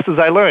important lessons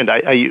I learned.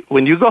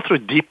 When you go through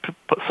deep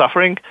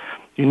suffering,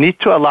 you need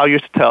to allow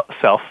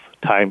yourself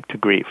time to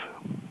grieve,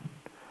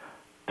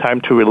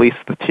 time to release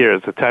the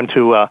tears, the time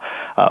to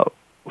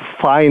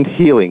find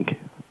healing.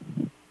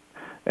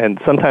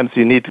 And sometimes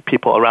you need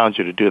people around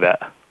you to do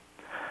that.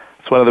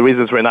 It's one of the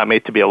reasons we're not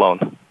made to be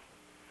alone.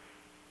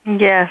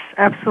 Yes,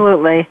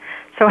 absolutely.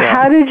 So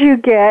how did you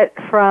get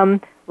from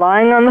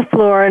lying on the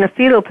floor in a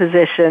fetal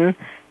position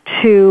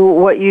to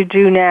what you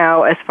do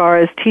now as far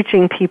as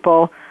teaching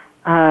people,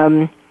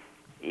 how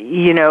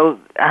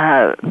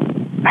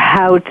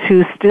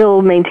to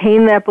still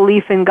maintain that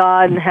belief in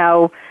God and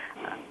how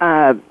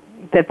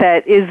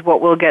that is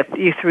what will get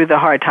you through the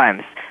hard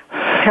times?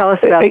 Tell us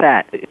about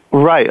that.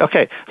 Right,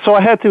 okay. So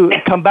I had to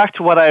come back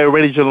to what I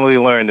originally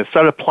learned and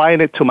start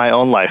applying it to my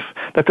own life.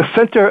 That the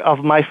center of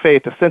my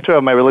faith, the center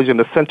of my religion,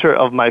 the center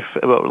of my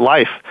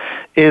life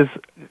is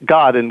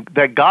God. And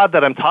that God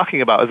that I'm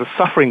talking about is a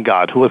suffering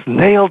God who was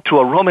nailed to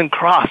a Roman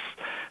cross.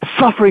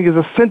 Suffering is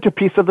a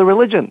centerpiece of the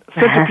religion,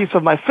 centerpiece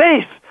of my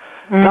faith.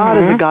 Mm-hmm. God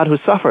is a God who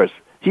suffers.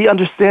 He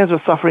understands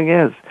what suffering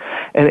is.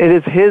 And it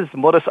is his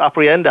modus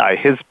operandi,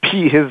 his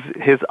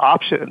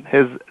option,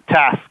 his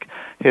task,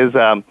 his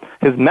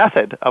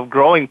method of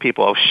growing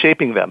people, of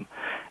shaping them.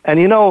 And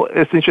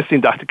it's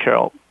interesting, Dr.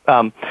 Carol,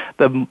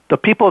 the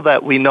people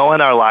that we know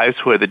in our lives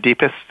who are the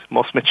deepest,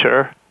 most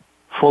mature,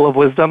 full of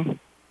wisdom,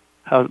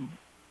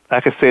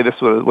 I can say this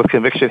with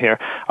conviction here,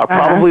 are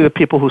probably the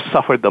people who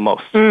suffered the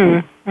most.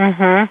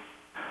 Mm-hmm.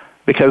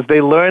 Because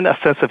they learn a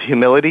sense of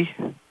humility,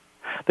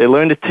 they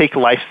learn to take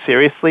life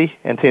seriously,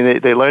 and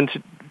they learn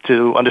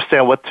to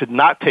understand what to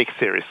not take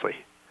seriously.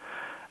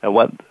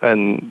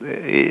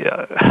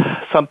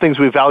 Some things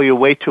we value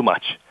way too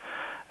much,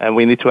 and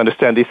we need to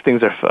understand these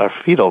things are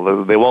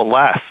futile. They won't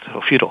last.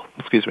 Futile,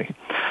 excuse me.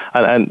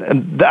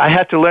 And I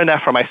had to learn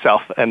that for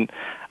myself, and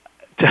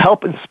to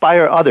help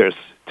inspire others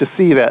to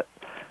see that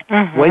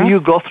when you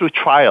go through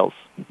trials,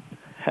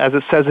 as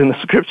it says in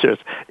the scriptures,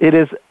 it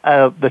is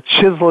the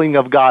chiseling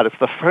of God. It's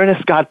the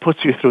furnace God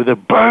puts you through to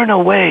burn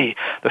away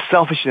the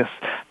selfishness,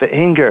 the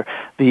anger,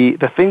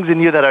 the things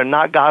in you that are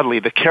not godly,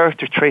 the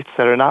character traits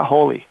that are not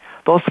holy.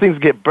 Those things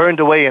get burned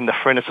away in the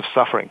furnace of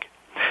suffering.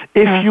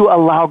 If you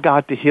allow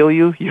God to heal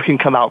you, you can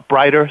come out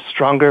brighter,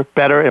 stronger,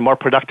 better, and more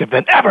productive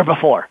than ever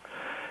before.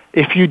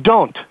 If you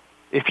don't,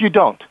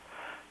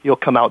 you'll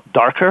come out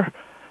darker,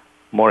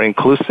 more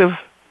inclusive,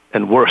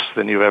 and worse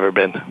than you've ever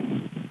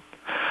been.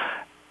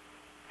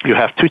 You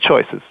have two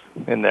choices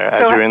in there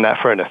as you're in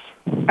that furnace.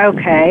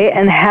 Okay,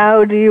 and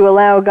how do you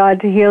allow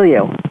God to heal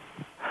you?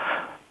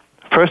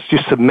 First, you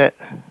submit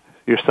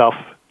yourself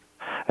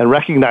and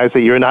recognize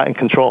that you're not in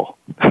control.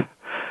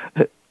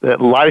 That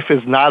life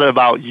is not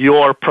about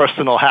your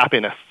personal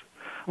happiness.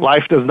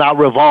 Life does not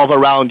revolve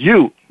around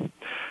you.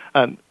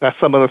 And that's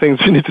some of the things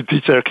we need to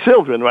teach our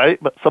children, right?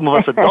 But some of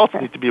us adults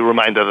need to be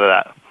reminded of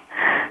that.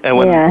 And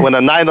when a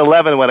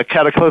 9/11, when a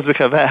cataclysmic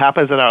event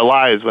happens in our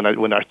lives, when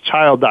our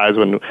child dies,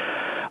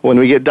 when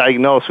we get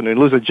diagnosed, when we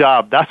lose a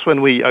job, that's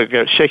when we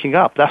are shaking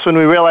up. That's when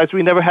we realize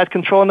we never had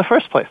control in the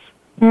first place.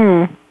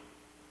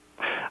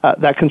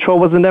 That control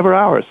was never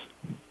ours.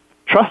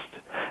 Trust.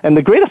 And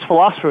the greatest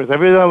philosophers,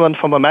 everyone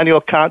from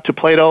Immanuel Kant to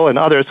Plato and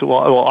others,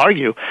 will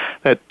argue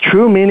that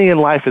true meaning in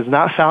life is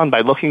not found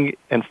by looking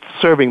and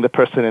serving the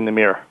person in the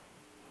mirror.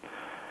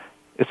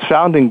 It's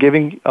found in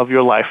giving of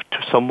your life to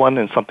someone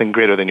and something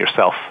greater than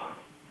yourself.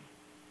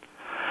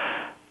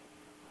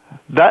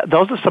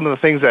 Those are some of the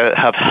things that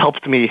have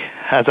helped me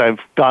as I've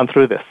gone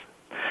through this.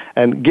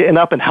 And getting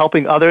up and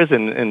helping others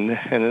and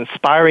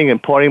inspiring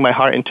and pouring my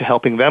heart into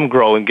helping them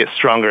grow and get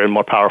stronger and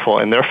more powerful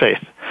in their faith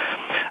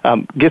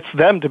gets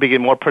them to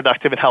begin more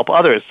productive and help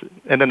others.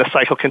 And then the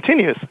cycle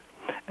continues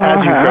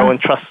as you grow and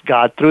trust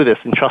God through this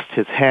and trust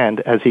His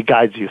hand as He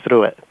guides you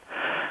through it.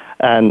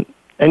 And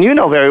you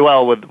know very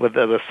well with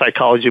the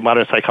psychology,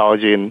 modern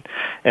psychology, and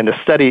the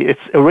study,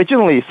 it's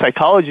originally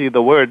psychology,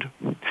 the word,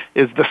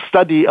 is the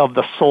study of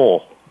the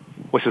soul,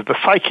 which is the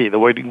psyche, the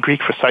word in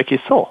Greek for psyche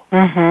is soul.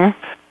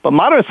 But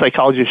modern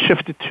psychology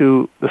shifted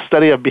to the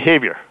study of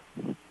behavior.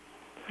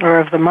 Or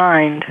of the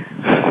mind.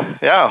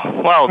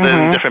 Yeah, well,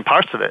 there's different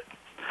parts of it.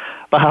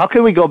 But how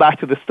can we go back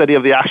to the study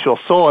of the actual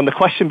soul? And the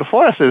question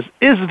before us is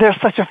there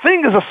such a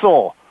thing as a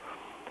soul?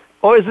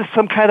 Or is this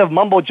some kind of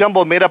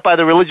mumbo-jumbo made up by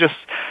the religious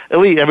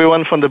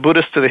everyone from the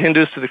Buddhists to the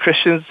Hindus to the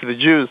Christians to the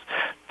Jews,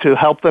 to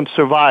help them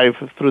survive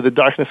through the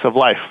darkness of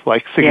life,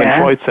 like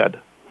Sigmund Freud said.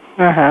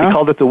 He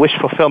called it the wish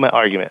fulfillment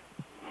argument.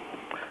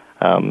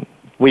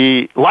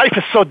 Life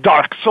is so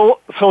dark, so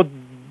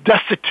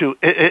destitute.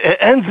 It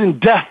ends in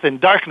death and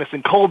darkness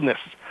and coldness.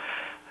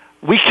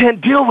 We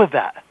can't deal with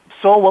that.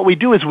 So what we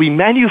do is we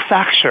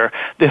manufacture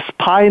this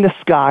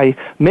pie-in-the-sky,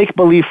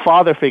 make-believe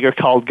father figure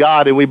called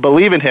God, and we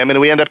believe in him, and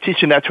we end up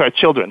teaching that to our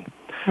children.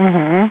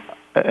 And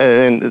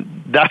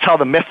that's how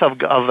the myth of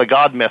the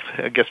God myth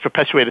gets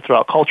perpetuated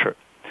throughout culture.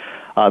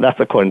 That's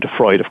according to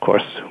Freud, of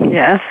course.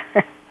 Yes.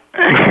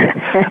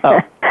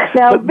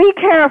 Now, be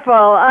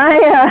careful.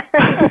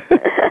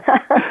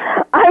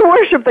 I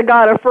worship the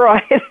God of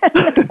Freud.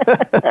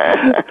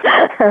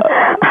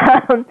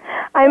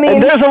 I mean,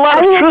 and there's a lot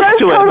of truth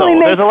to it, though.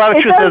 There's a lot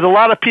of truth. There's a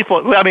lot of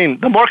people. I mean,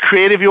 the more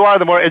creative you are,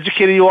 the more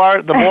educated you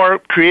are, the more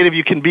creative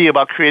you can be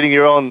about creating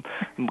your own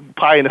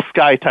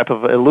pie-in-the-sky type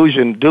of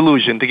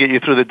delusion to get you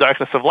through the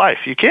darkness of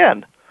life. You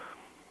can.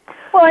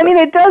 Well, I mean,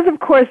 it does, of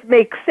course,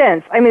 make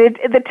sense. I mean,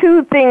 the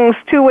two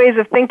ways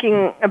of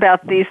thinking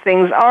about these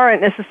things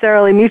aren't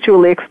necessarily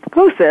mutually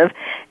exclusive.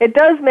 It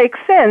does make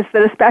sense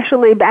that,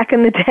 especially back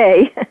in the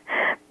day,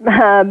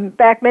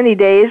 back many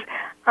days,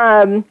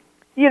 that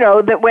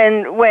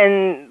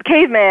when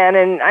caveman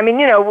and I mean,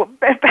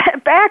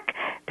 back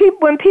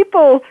when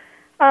people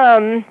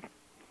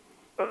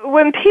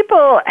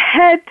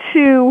had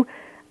to.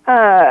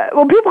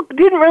 People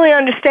didn't really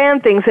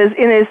understand things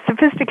in as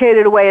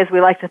sophisticated a way as we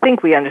like to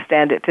think we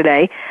understand it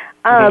today.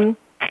 We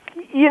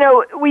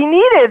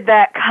needed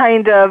that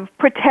kind of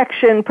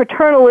protection,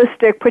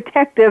 paternalistic,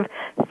 protective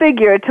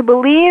figure to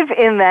believe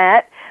in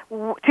that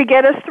to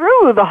get us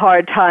through the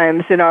hard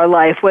times in our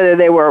life,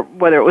 whether it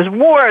was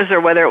wars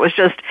or whether it was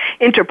just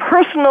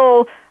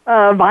interpersonal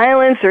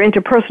violence or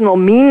interpersonal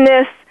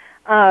meanness.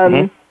 I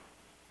mean,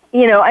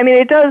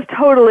 it does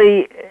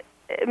totally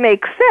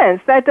make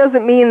sense. That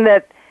doesn't mean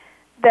that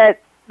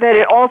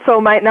it also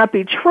might not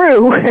be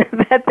true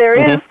that there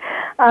is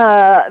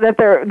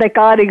that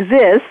God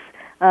exists.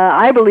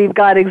 I believe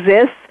God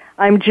exists.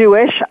 I'm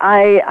Jewish.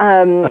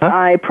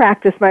 I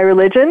practice my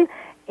religion,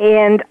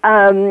 and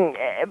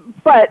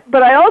but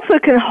I also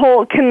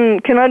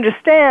can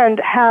understand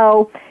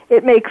how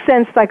it makes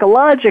sense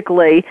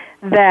psychologically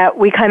that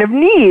we kind of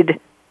need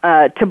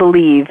to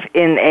believe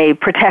in a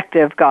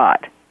protective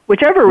God,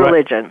 whichever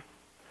religion.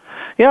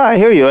 Yeah, I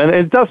hear you, and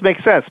it does make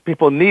sense.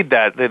 People need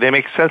that. They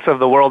make sense of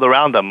the world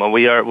around them.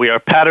 We are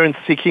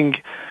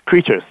pattern-seeking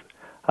creatures.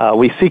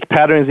 We seek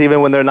patterns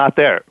even when they're not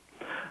there,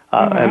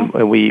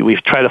 and we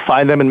try to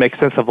find them and make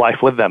sense of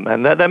life with them,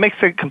 and that makes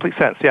complete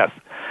sense. Yes,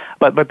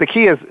 but the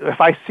key is,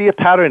 if I see a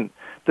pattern,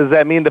 does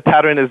that mean the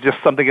pattern is just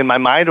something in my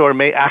mind, or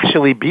may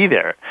actually be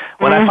there?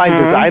 When I find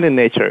design in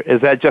nature,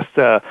 is that just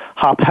a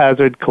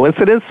haphazard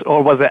coincidence,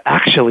 or was it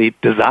actually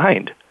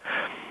designed?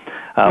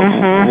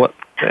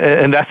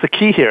 And that's the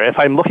key here. If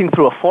I'm looking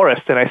through a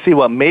forest and I see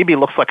what maybe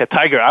looks like a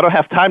tiger, I don't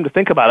have time to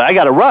think about it. I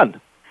got to run.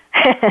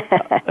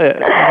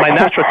 My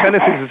natural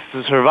tendency is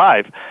to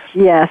survive.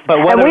 Yes.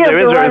 But whether there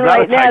is or is not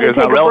a tiger is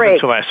not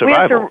relevant to my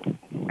survival.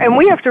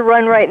 We have to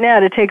run right now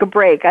to take a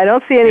break. I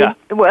don't see any... Yeah.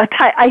 Well,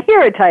 I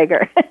hear a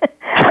tiger.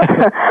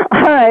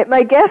 All right.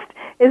 My guest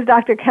is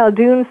Dr.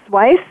 Khaldoun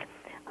Sweis.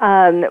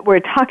 We're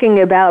talking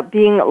about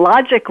being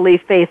logically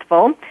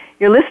faithful.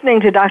 You're listening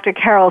to Dr.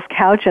 Carol's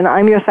Couch, and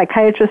I'm your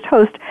psychiatrist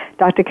host,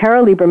 Dr.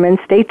 Carol Lieberman.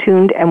 Stay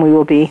tuned, and we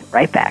will be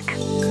right back.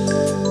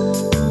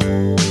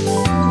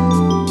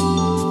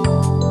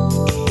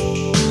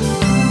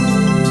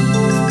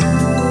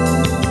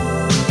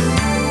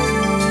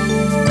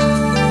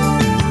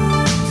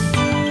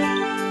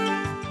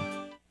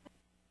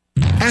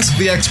 Ask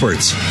the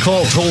experts.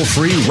 Call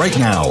toll-free right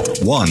now,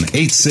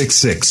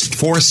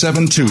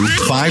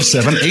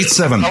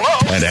 1-866-472-5787.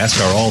 And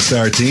ask our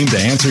All-Star team to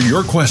answer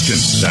your question.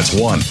 That's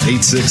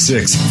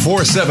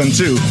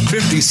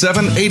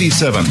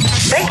 1-866-472-5787.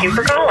 Thank you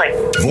for calling.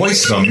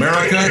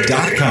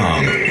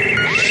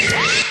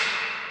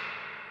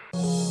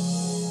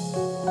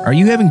 VoiceAmerica.com. Are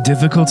you having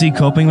difficulty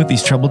coping with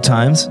these troubled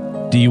times?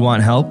 Do you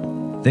want help?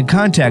 Then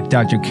contact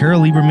Dr.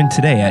 Carol Lieberman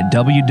today at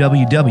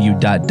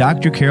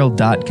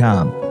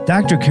www.drcarol.com.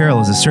 Dr.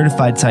 Carol is a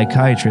certified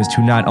psychiatrist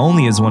who not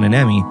only has won an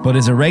Emmy, but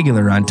is a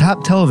regular on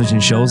top television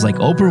shows like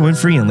Oprah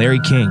Winfrey and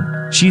Larry King.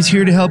 She's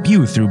here to help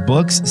you through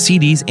books,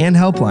 CDs, and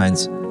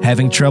helplines.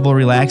 Having trouble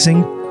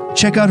relaxing?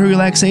 Check out her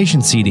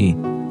relaxation CD.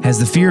 Has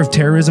the fear of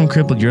terrorism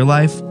crippled your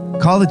life?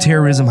 Call the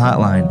Terrorism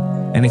Hotline.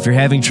 And if you're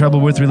having trouble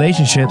with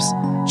relationships,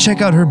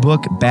 check out her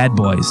book, Bad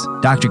Boys.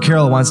 Dr.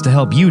 Carol wants to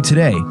help you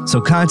today,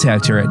 so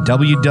contact her at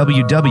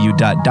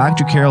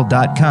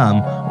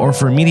www.drcarol.com or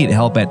for immediate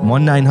help at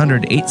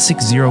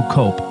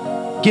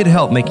 1-900-860-COPE. Get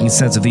help making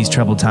sense of these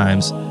troubled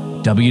times.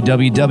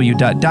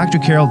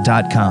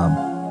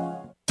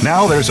 www.drcarol.com.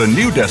 Now there's a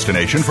new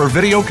destination for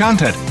video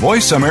content,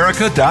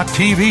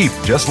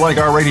 voiceamerica.tv. Just like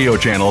our radio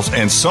channels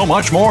and so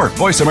much more.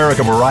 Voice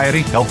America Variety,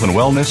 Health and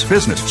Wellness,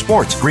 Business,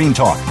 Sports, Green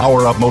Talk,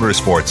 Power Up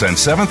Motorsports, and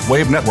Seventh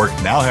Wave Network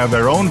now have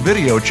their own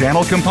video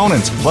channel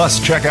components.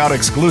 Plus, check out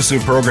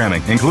exclusive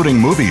programming, including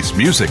movies,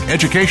 music,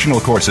 educational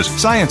courses,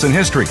 science and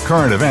history,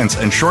 current events,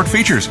 and short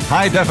features.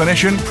 High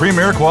definition,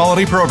 premier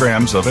quality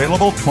programs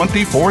available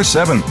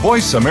 24/7.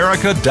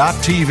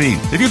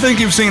 VoiceAmerica.tv. If you think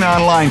you've seen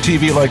online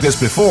TV like this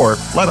before,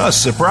 let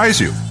us surprise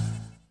you.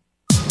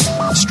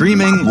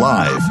 Streaming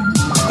live,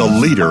 the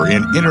leader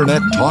in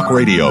Internet talk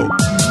radio,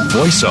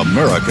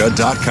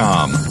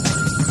 VoiceAmerica.com.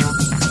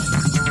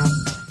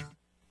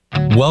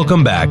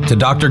 Welcome back to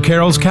Dr.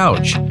 Carol's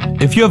Couch.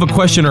 If you have a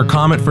question or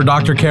comment for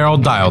Dr. Carol,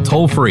 dial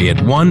toll-free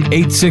at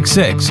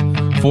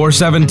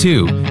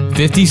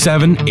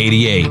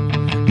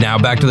 1-866-472-5788. Now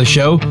back to the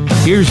show.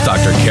 Here's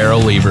Dr. Carol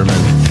Lieberman.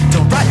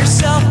 Don't write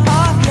yourself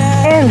off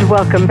yet. And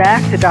welcome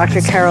back to Dr.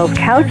 Carol's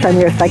Couch. I'm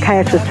your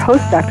psychiatrist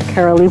host, Dr.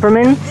 Carol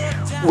Lieberman,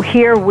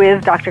 here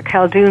with Dr.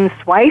 Khaldoun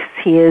Sweis.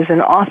 He is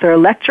an author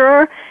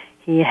lecturer.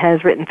 He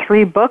has written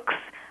 3 books,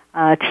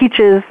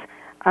 teaches,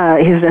 he's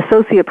an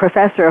associate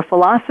professor of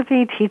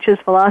philosophy, teaches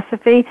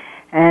philosophy,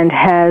 and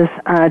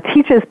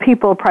teaches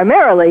people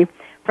primarily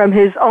from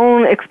his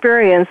own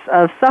experience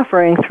of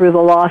suffering through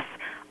the loss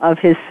of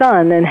his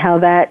son and how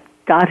that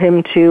got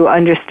him to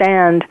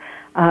understand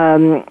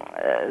how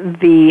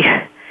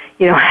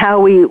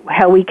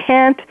we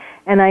can't.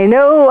 And I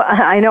know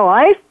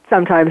I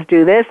sometimes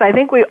do this. I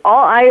think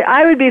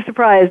I would be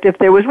surprised if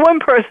there was one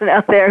person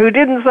out there who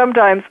didn't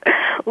sometimes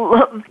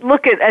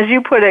look at, as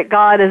you put it,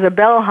 God as a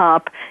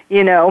bellhop,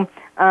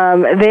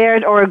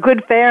 there, or a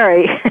good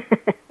fairy,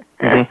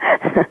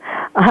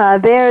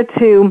 there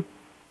to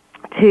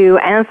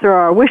answer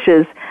our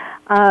wishes.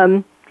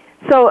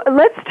 So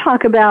let's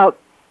talk about,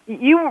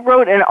 you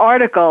wrote an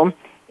article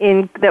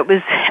that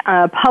was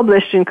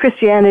published in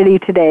Christianity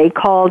Today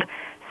called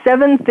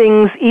 7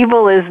 Things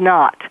Evil Is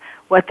Not,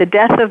 What the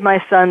Death of My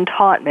Son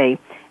Taught Me.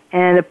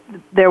 And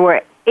there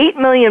were 8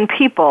 million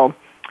people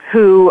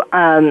who,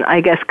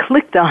 I guess,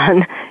 clicked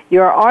on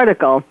your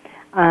article.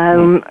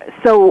 So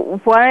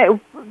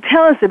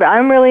tell us about,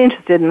 I'm really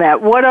interested in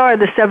that. What are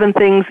the 7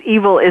 things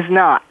evil is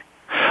not?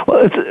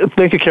 Well,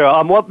 thank you,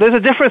 Carol. Well, there's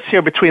a difference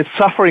here between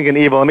suffering and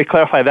evil. Let me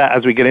clarify that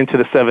as we get into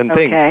the 7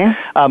 things.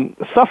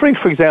 Suffering,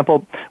 for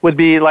example, would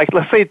be like,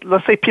 let's say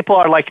people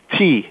are like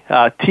tea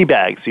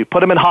bags. You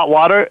put them in hot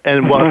water,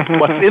 and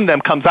what's in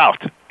them comes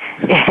out.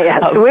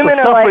 Women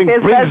are suffering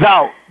like this. Brings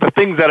out the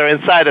things that are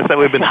inside us that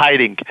we've been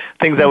hiding,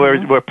 things that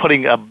we're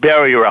putting a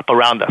barrier up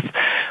around us.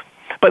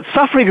 But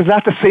suffering is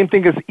not the same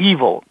thing as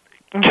evil.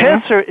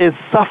 Cancer is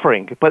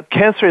suffering, but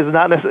cancer is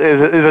not is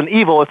an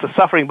evil. It's a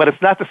suffering, but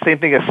it's not the same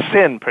thing as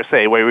sin per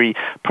se, where we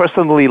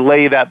personally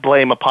lay that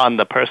blame upon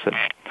the person.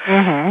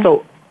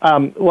 So,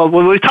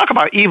 when we talk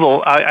about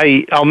evil,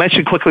 I'll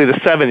mention quickly the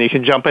 7. You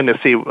can jump in to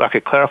see if I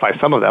could clarify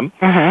some of them.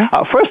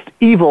 First,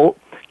 evil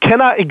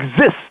cannot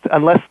exist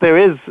unless there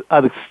is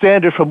a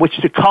standard from which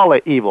to call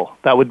it evil.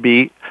 That would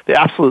be the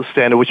absolute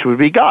standard, which would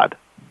be God.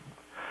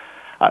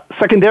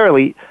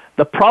 Secondarily,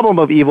 the problem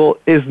of evil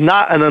is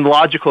not an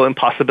illogical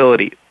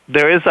impossibility.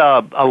 There is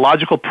a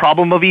logical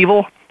problem of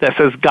evil that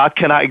says God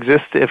cannot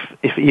exist if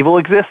evil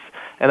exists,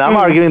 and I'm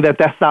arguing that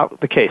that's not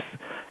the case.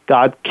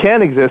 God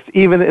can exist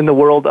even in the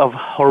world of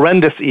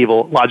horrendous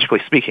evil, logically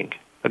speaking.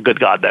 A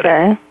good God, that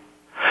is.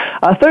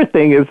 A third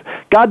thing is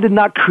God did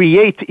not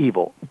create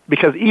evil,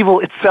 because evil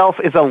itself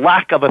is a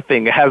lack of a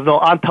thing. It has no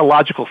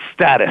ontological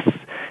status.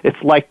 It's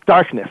like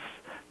darkness.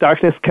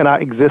 Darkness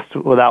cannot exist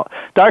without.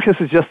 Darkness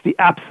is just the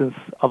absence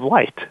of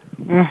light.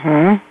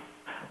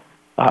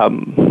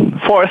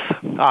 Fourth,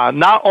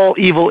 not all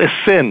evil is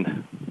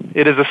sin.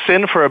 It is a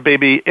sin for a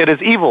baby. It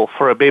is evil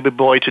for a baby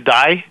boy to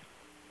die,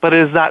 but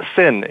it is not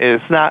sin.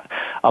 It is not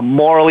a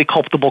morally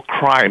culpable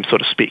crime, so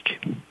to speak.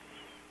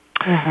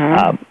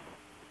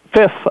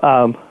 Fifth,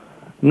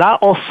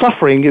 not all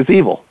suffering is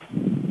evil.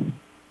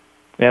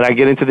 And I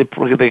get into the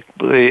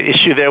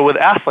issue there with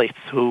athletes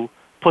who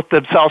put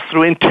themselves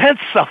through intense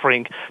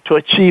suffering to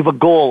achieve a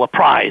goal, a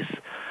prize.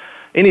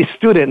 Any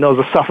student knows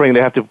the suffering they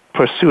have to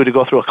pursue to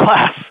go through a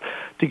class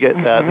to get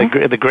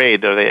the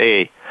grade or the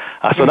A.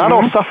 So not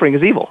all suffering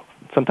is evil.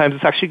 Sometimes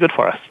it's actually good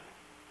for us.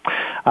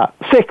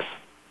 6,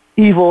 if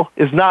evil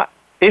is not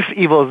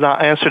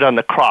answered on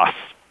the cross,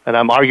 and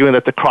I'm arguing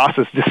that the cross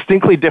is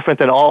distinctly different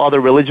than all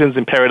other religions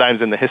and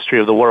paradigms in the history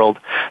of the world,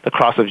 the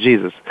cross of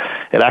Jesus.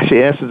 It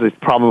actually answers the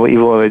problem of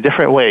evil in a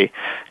different way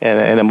and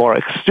in a more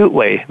astute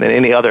way than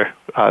any other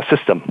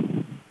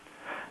system.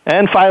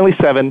 And finally,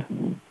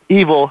 7,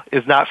 evil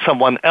is not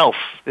someone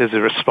else's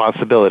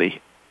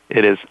responsibility.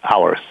 It is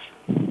ours.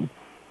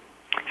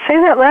 Say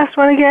that last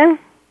one again.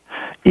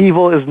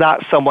 Evil is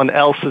not someone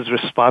else's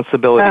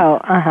responsibility.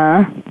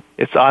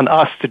 It's on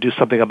us to do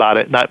something about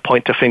it, not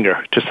point a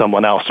finger to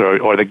someone else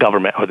or the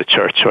government or the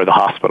church or the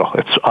hospital.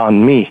 It's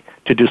on me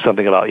to do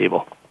something about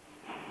evil.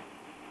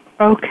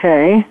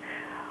 Okay.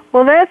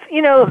 Well, that's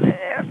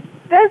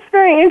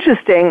very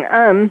interesting.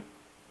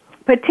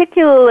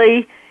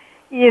 Particularly,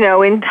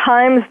 in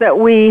times that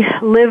we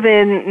live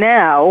in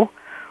now,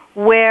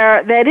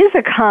 where that is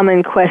a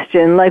common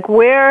question, like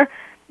where,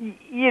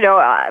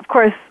 of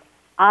course,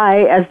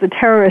 I, as the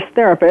terrorist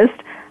therapist,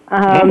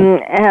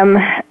 am,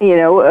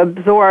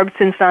 absorbed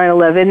since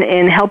 9/11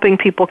 in helping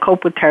people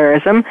cope with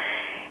terrorism.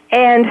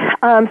 And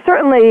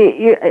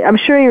certainly, I'm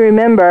sure you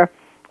remember,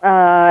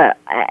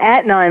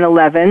 at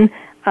 9/11,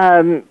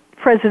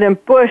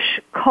 President Bush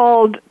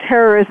called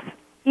terrorists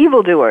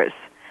evildoers.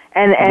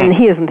 And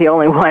he isn't the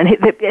only one.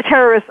 The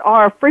terrorists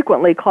are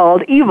frequently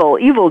called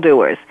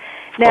evildoers.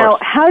 Now,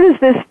 how does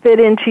this fit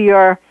into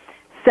your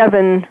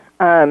 7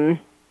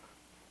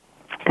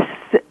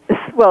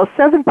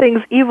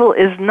 things evil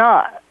is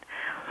not?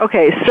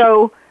 Okay,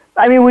 so,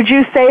 would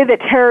you say that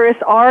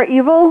terrorists are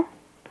evil?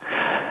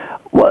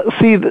 Well,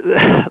 see,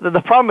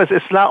 the problem is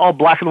it's not all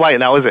black and white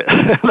now, is it?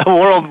 The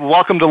world,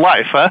 welcome to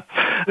life, huh?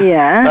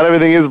 Yeah. Not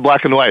everything is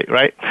black and white,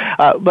 right?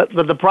 But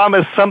the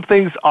problem is some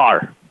things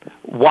are.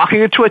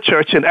 Walking into a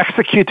church and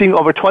executing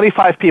over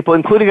 25 people,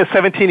 including a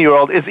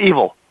 17-year-old, is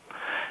evil.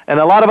 And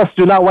a lot of us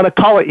do not want to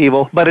call it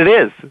evil, but it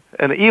is.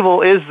 And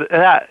evil is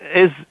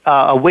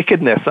a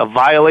wickedness, a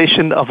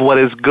violation of what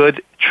is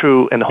good,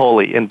 true, and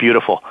holy and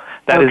beautiful.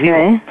 That is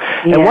evil. Yeah.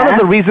 And one of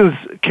the reasons,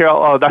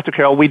 Dr.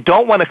 Carol, we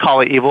don't want to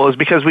call it evil is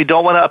because we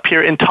don't want to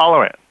appear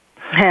intolerant.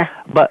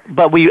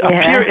 But we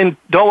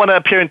don't want to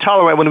appear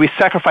intolerant when we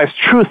sacrifice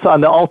truth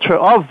on the altar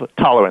of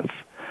tolerance.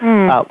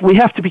 We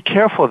have to be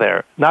careful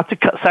there, not to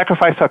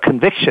sacrifice our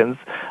convictions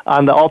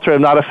on the altar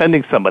of not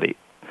offending somebody.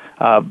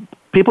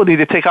 People need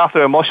to take off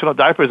their emotional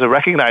diapers and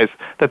recognize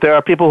that there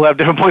are people who have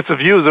different points of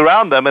views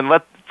around them, and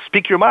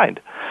speak your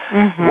mind.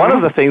 One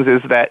of the things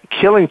is that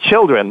killing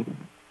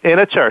children in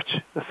a church,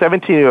 a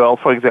 17-year-old,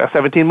 for example,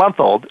 a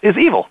 17-month-old, is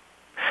evil.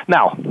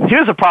 Now,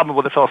 here's a problem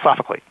with it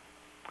philosophically.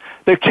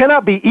 There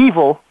cannot be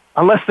evil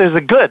unless there's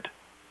a good.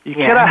 You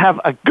cannot have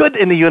a good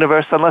in the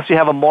universe unless you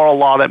have a moral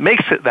law that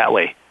makes it that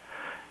way.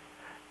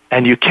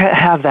 And you can't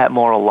have that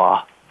moral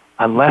law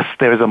unless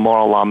there's a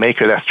moral law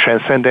maker that's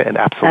transcendent and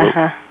absolute.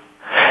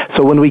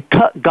 So when we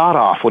cut God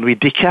off, when we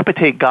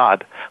decapitate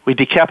God, we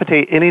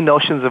decapitate any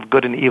notions of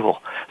good and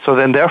evil. So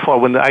then therefore,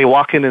 when I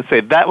walk in and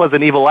say, that was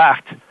an evil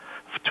act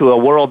to a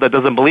world that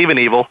doesn't believe in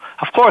evil,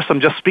 of course,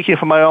 I'm just speaking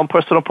from my own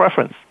personal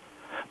preference.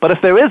 But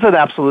if there is an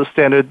absolute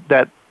standard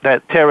that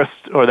terrorist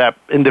or that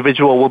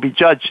individual will be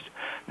judged,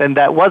 then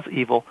that was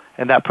evil,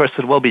 and that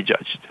person will be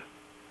judged.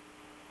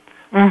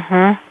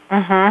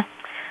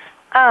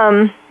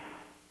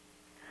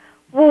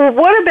 Well,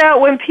 what about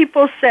when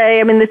people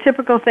say, the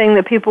typical thing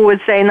that people would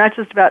say, not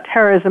just about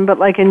terrorism, but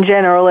like in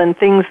general, and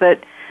things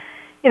that,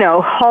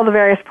 all the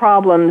various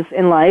problems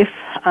in life,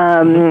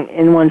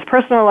 in one's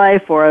personal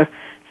life or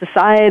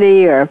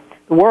society or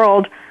the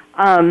world,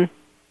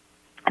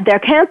 there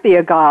can't be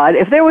a God.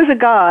 If there was a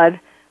God,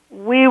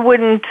 we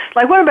wouldn't,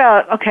 what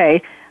about,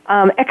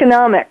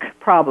 economic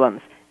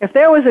problems? If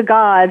there was a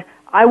God,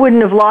 I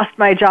wouldn't have lost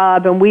my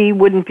job and we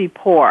wouldn't be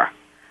poor.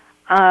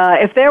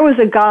 If there was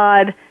a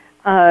God,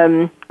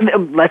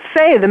 let's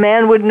say the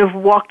man wouldn't have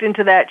walked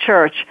into that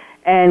church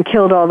and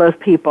killed all those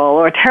people,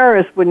 or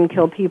terrorists wouldn't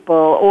kill people,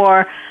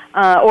 or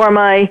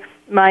my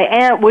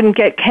aunt wouldn't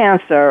get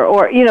cancer,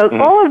 or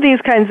all of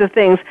these kinds of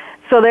things.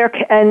 So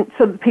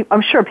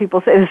I'm sure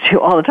people say this to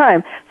you all the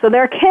time. So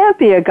there can't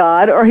be a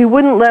God, or he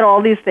wouldn't let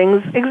all these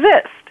things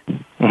exist.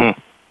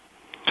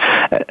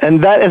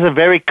 And that is a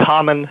very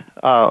common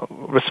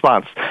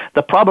response.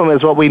 The problem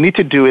is what we need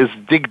to do is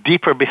dig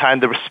deeper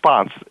behind the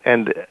response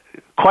and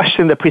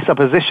question the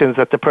presuppositions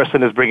that the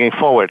person is bringing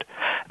forward.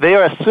 They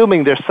are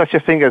assuming there's such a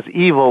thing as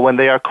evil when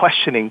they are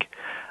questioning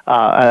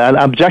an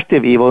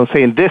objective evil and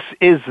saying this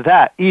is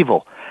that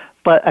evil.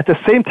 But at the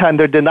same time,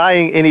 they're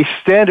denying any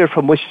standard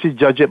from which to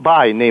judge it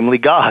by, namely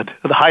God,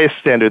 the highest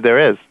standard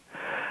there is.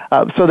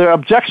 So their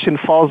objection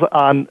falls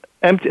on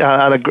a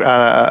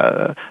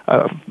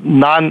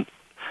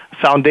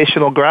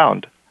non-foundational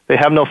ground. They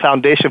have no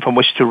foundation from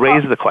which to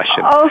raise the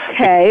question.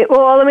 Okay.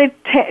 Well, let me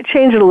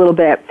change it a little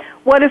bit.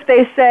 What if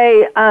they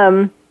say,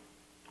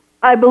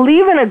 I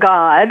believe in a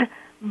God,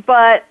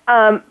 but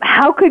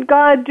how could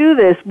God do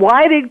this?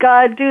 Why did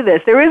God do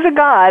this? There is a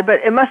God,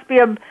 but it must be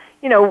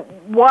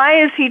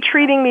why is he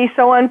treating me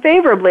so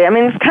unfavorably?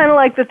 It's kind of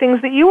like the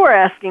things that you were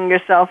asking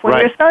yourself when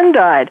your son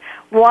died.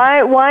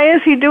 Why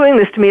is he doing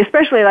this to me?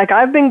 Especially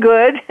I've been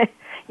good.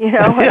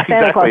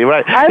 Exactly,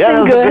 right. I've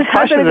been good.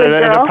 Questions,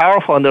 they're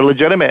powerful and they're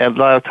legitimate a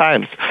lot of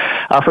times.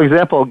 For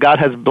example, God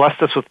has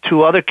blessed us with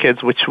 2 other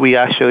kids, which we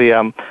actually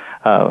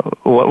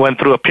went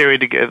through a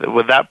period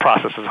with that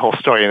process, is a whole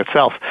story in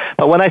itself.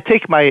 But when I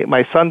take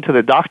my son to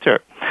the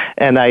doctor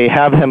and I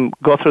have him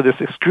go through this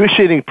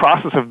excruciating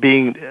process of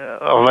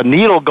a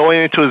needle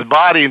going into his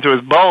body, into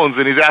his bones,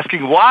 and he's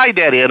asking, why,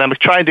 Daddy? And I'm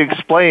trying to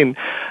explain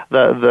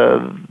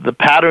the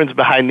patterns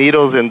behind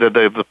needles and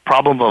the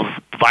problem of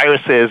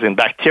viruses and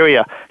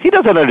bacteria. He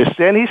doesn't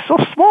understand. He's so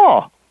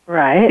small.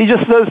 Right. He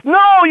just says,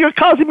 no, you're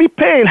causing me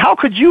pain. How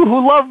could you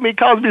who love me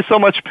cause me so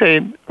much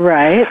pain?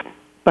 Right.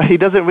 But he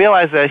doesn't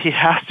realize that he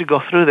has to go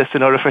through this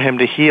in order for him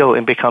to heal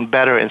and become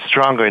better and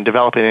stronger and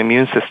develop an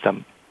immune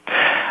system.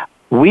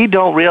 we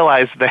don't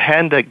realize the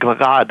hand of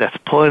God that's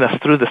pulling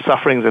us through the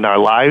sufferings in our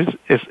lives.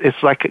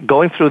 It's like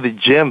going through the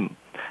gym.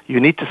 You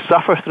need to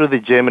suffer through the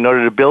gym in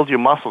order to build your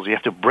muscles. You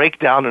have to break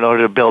down in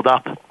order to build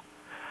up.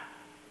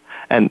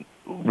 And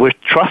we're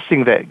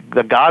trusting that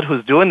the God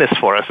who's doing this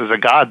for us is a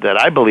God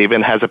that I believe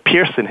in has a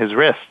pierce in his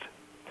wrist.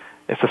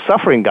 It's a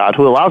suffering God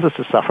who allows us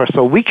to suffer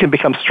so we can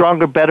become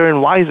stronger, better,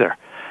 and wiser.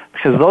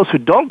 Because those who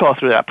don't go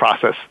through that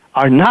process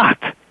are not.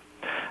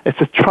 It's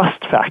a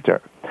trust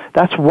factor.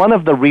 That's one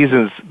of the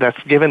reasons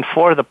that's given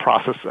for the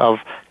process of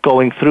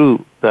going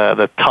through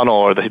the tunnel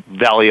or the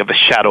valley of the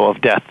shadow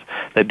of death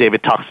that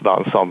David talks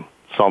about in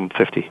Psalm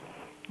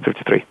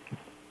 53.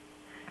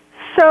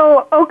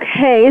 So,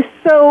 okay,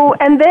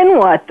 and then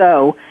what,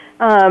 though?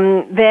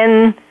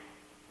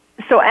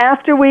 So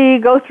after we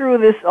go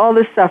through all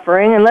this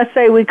suffering, and let's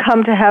say we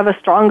come to have a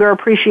stronger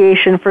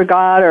appreciation for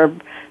God or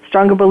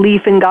stronger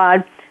belief in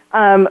God,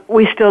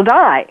 we still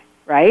die,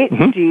 right?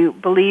 Mm-hmm. Do you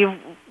believe,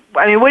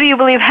 what do you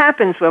believe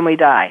happens when we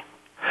die?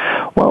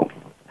 Well,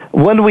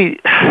 when we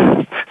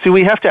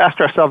have to ask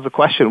ourselves the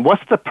question,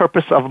 what's the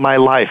purpose of my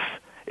life?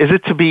 Is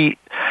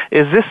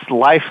this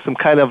life some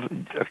kind of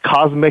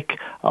cosmic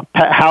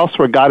pet house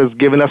where God has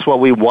given us what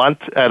we want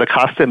at a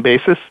constant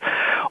basis?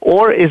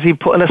 Or is he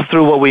putting us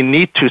through what we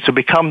need to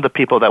become the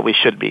people that we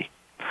should be?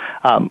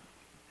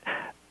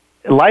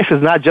 Life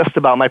is not just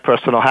about my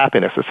personal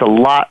happiness. It's a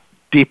lot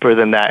deeper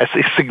than that.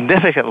 It's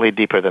significantly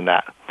deeper than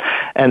that.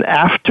 And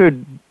after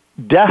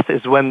death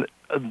is when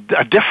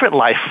a different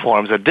life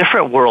forms, a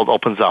different world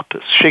opens up.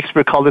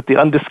 Shakespeare called it the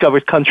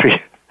undiscovered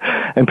country.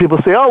 And people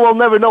say, oh, we'll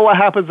never know what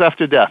happens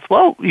after death.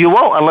 Well, you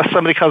won't unless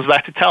somebody comes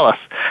back to tell us.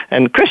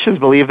 And Christians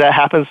believe that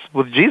happens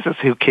with Jesus,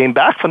 who came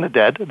back from the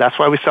dead. That's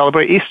why we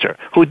celebrate Easter,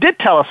 who did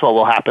tell us what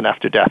will happen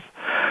after death.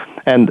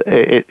 And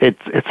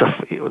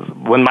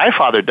when my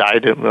father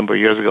died a number of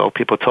years ago,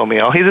 people told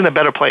me, oh, he's in a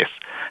better place.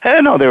 And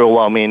I know they were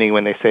well-meaning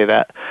when they say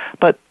that.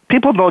 But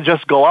people don't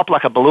just go up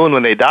like a balloon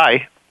when they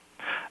die.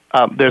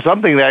 There's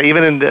something that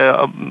even in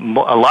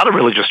a lot of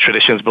religious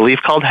traditions believe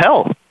called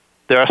hell.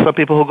 There are some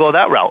people who go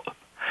that route.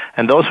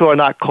 And those who are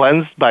not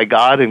cleansed by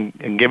God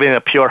and given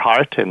a pure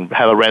heart and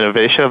have a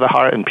renovation of the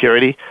heart and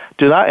purity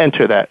do not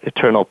enter that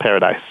eternal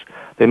paradise.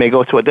 They may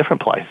go to a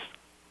different place.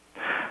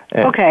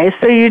 Okay,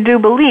 so you do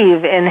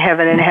believe in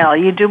heaven and hell.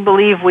 You do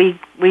believe we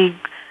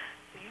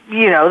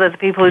that the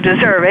people who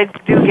deserve it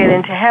do get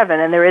into heaven,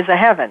 and there is a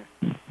heaven.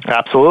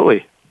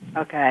 Absolutely.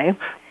 Okay.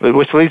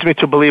 Which leads me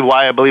to believe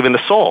why I believe in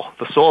the soul.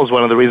 The soul is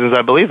one of the reasons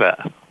I believe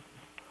that.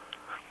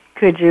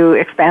 Could you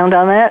expound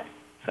on that?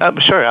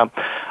 Sure.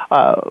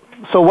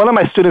 So one of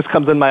my students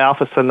comes in my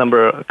office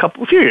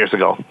a few years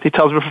ago. He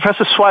tells me,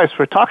 Professor Schweitz,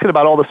 we're talking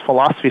about all this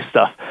philosophy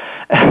stuff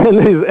and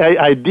these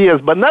ideas,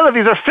 but none of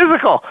these are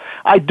physical.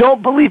 I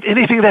don't believe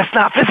anything that's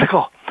not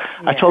physical.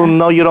 Yeah. I told him,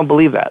 no, you don't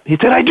believe that. He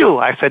said, I do.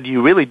 I said,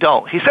 you really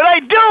don't. He said, I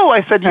do.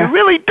 I said, you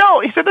really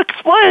don't. He said,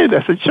 explain.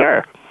 I said,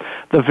 sure.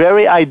 The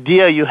very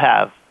idea you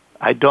have,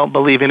 I don't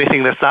believe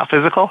anything that's not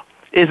physical,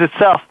 is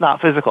itself not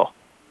physical.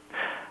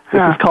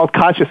 This is called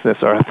consciousness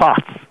or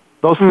thoughts.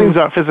 Those things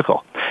aren't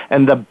physical.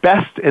 And the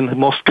best and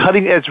most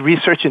cutting-edge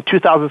research in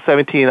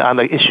 2017 on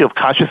the issue of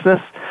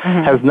consciousness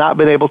has not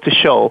been able to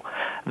show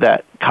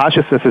that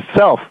consciousness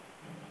itself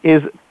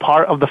is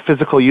part of the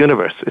physical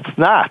universe. It's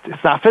not.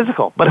 It's not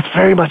physical, but it's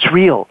very much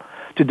real.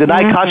 To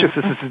deny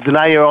consciousness is to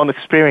deny your own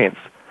experience.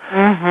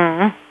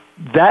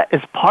 That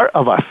is part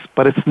of us,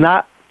 but it's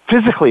not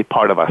physically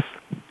part of us.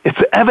 It's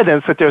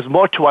evidence that there's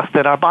more to us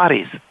than our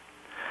bodies.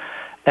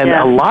 And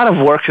a lot of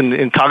work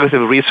in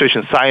cognitive research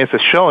and science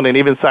has shown, and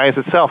even science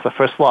itself, the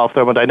first law of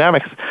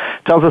thermodynamics,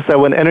 tells us that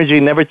when energy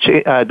never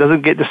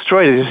doesn't get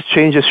destroyed, it just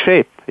changes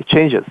shape. It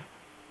changes.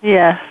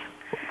 Yes.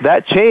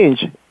 That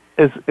change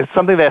is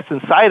something that's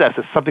inside us.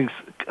 It's something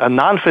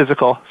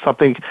non-physical,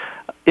 something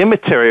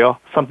immaterial,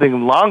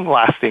 something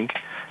long-lasting,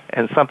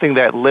 and something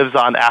that lives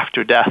on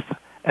after death.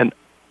 And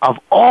of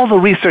all the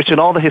research and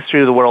all the history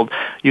of the world,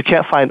 you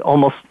can't find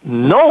almost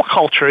no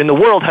culture in the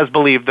world has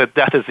believed that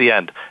death is the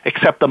end,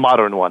 except the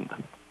modern one.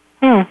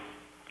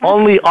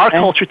 Only our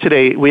culture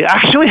today, we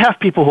actually have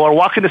people who are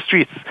walking the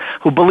streets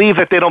who believe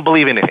that they don't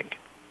believe anything,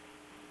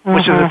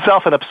 which is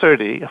itself an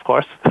absurdity, of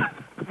course.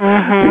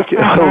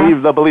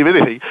 They'll believe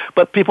anything.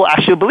 But people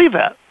actually believe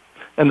that.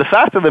 And the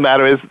fact of the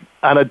matter is,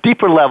 on a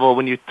deeper level,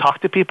 when you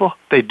talk to people,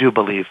 they do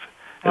believe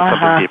in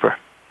something deeper.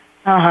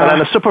 But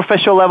on a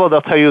superficial level,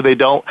 they'll tell you they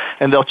don't,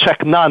 and they'll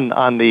check none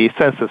on the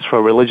census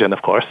for religion,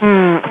 of course,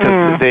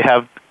 because they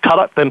have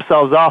cut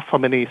themselves off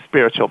from any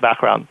spiritual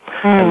background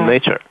and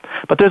nature.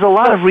 But there's a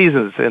lot of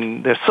reasons,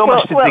 and there's so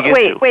much to dig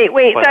into.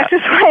 Wait, Dr.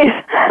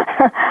 Schweitz.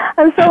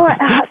 I'm so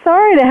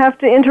sorry to have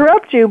to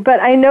interrupt you, but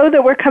I know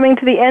that we're coming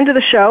to the end of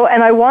the show,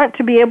 and I want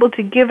to be able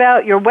to give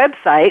out your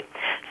website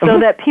so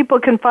that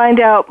people can find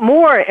out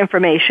more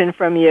information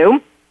from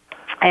you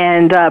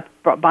and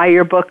buy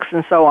your books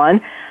and so on.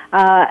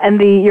 And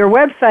your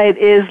website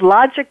is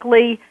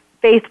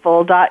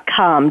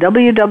logicallyfaithful.com,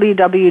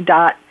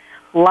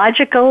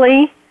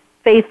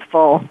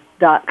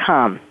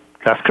 www.logicallyfaithful.com.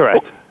 That's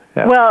correct.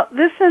 Yeah. Well,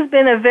 this has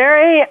been a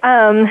very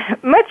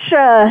much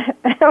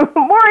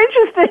more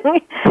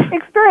interesting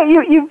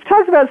experience. You've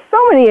talked about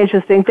so many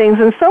interesting things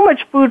and so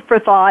much food for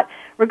thought,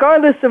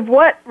 regardless of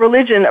what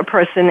religion a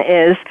person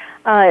is.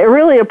 It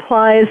really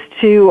applies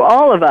to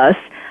all of us.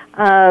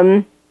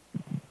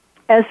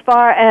 As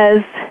far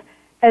as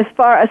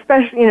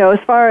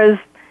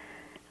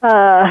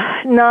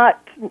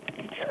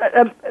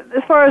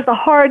the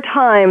hard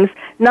times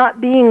not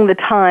being the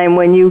time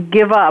when you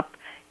give up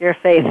your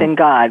faith in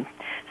God.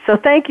 So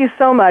thank you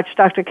so much,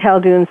 Dr.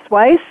 Khaldoun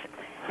Sweis,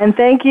 and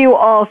thank you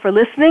all for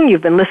listening.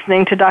 You've been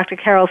listening to Dr.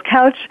 Carol's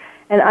Couch,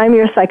 and I'm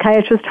your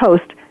psychiatrist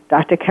host,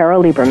 Dr.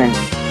 Carol Lieberman.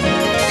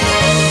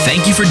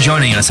 Thank you for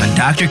joining us on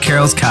Dr.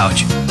 Carol's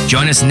Couch.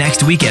 Join us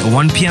next week at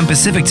 1 p.m.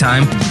 Pacific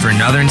Time for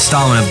another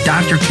installment of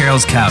Dr.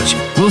 Carol's Couch.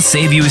 We'll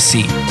save you a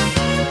seat.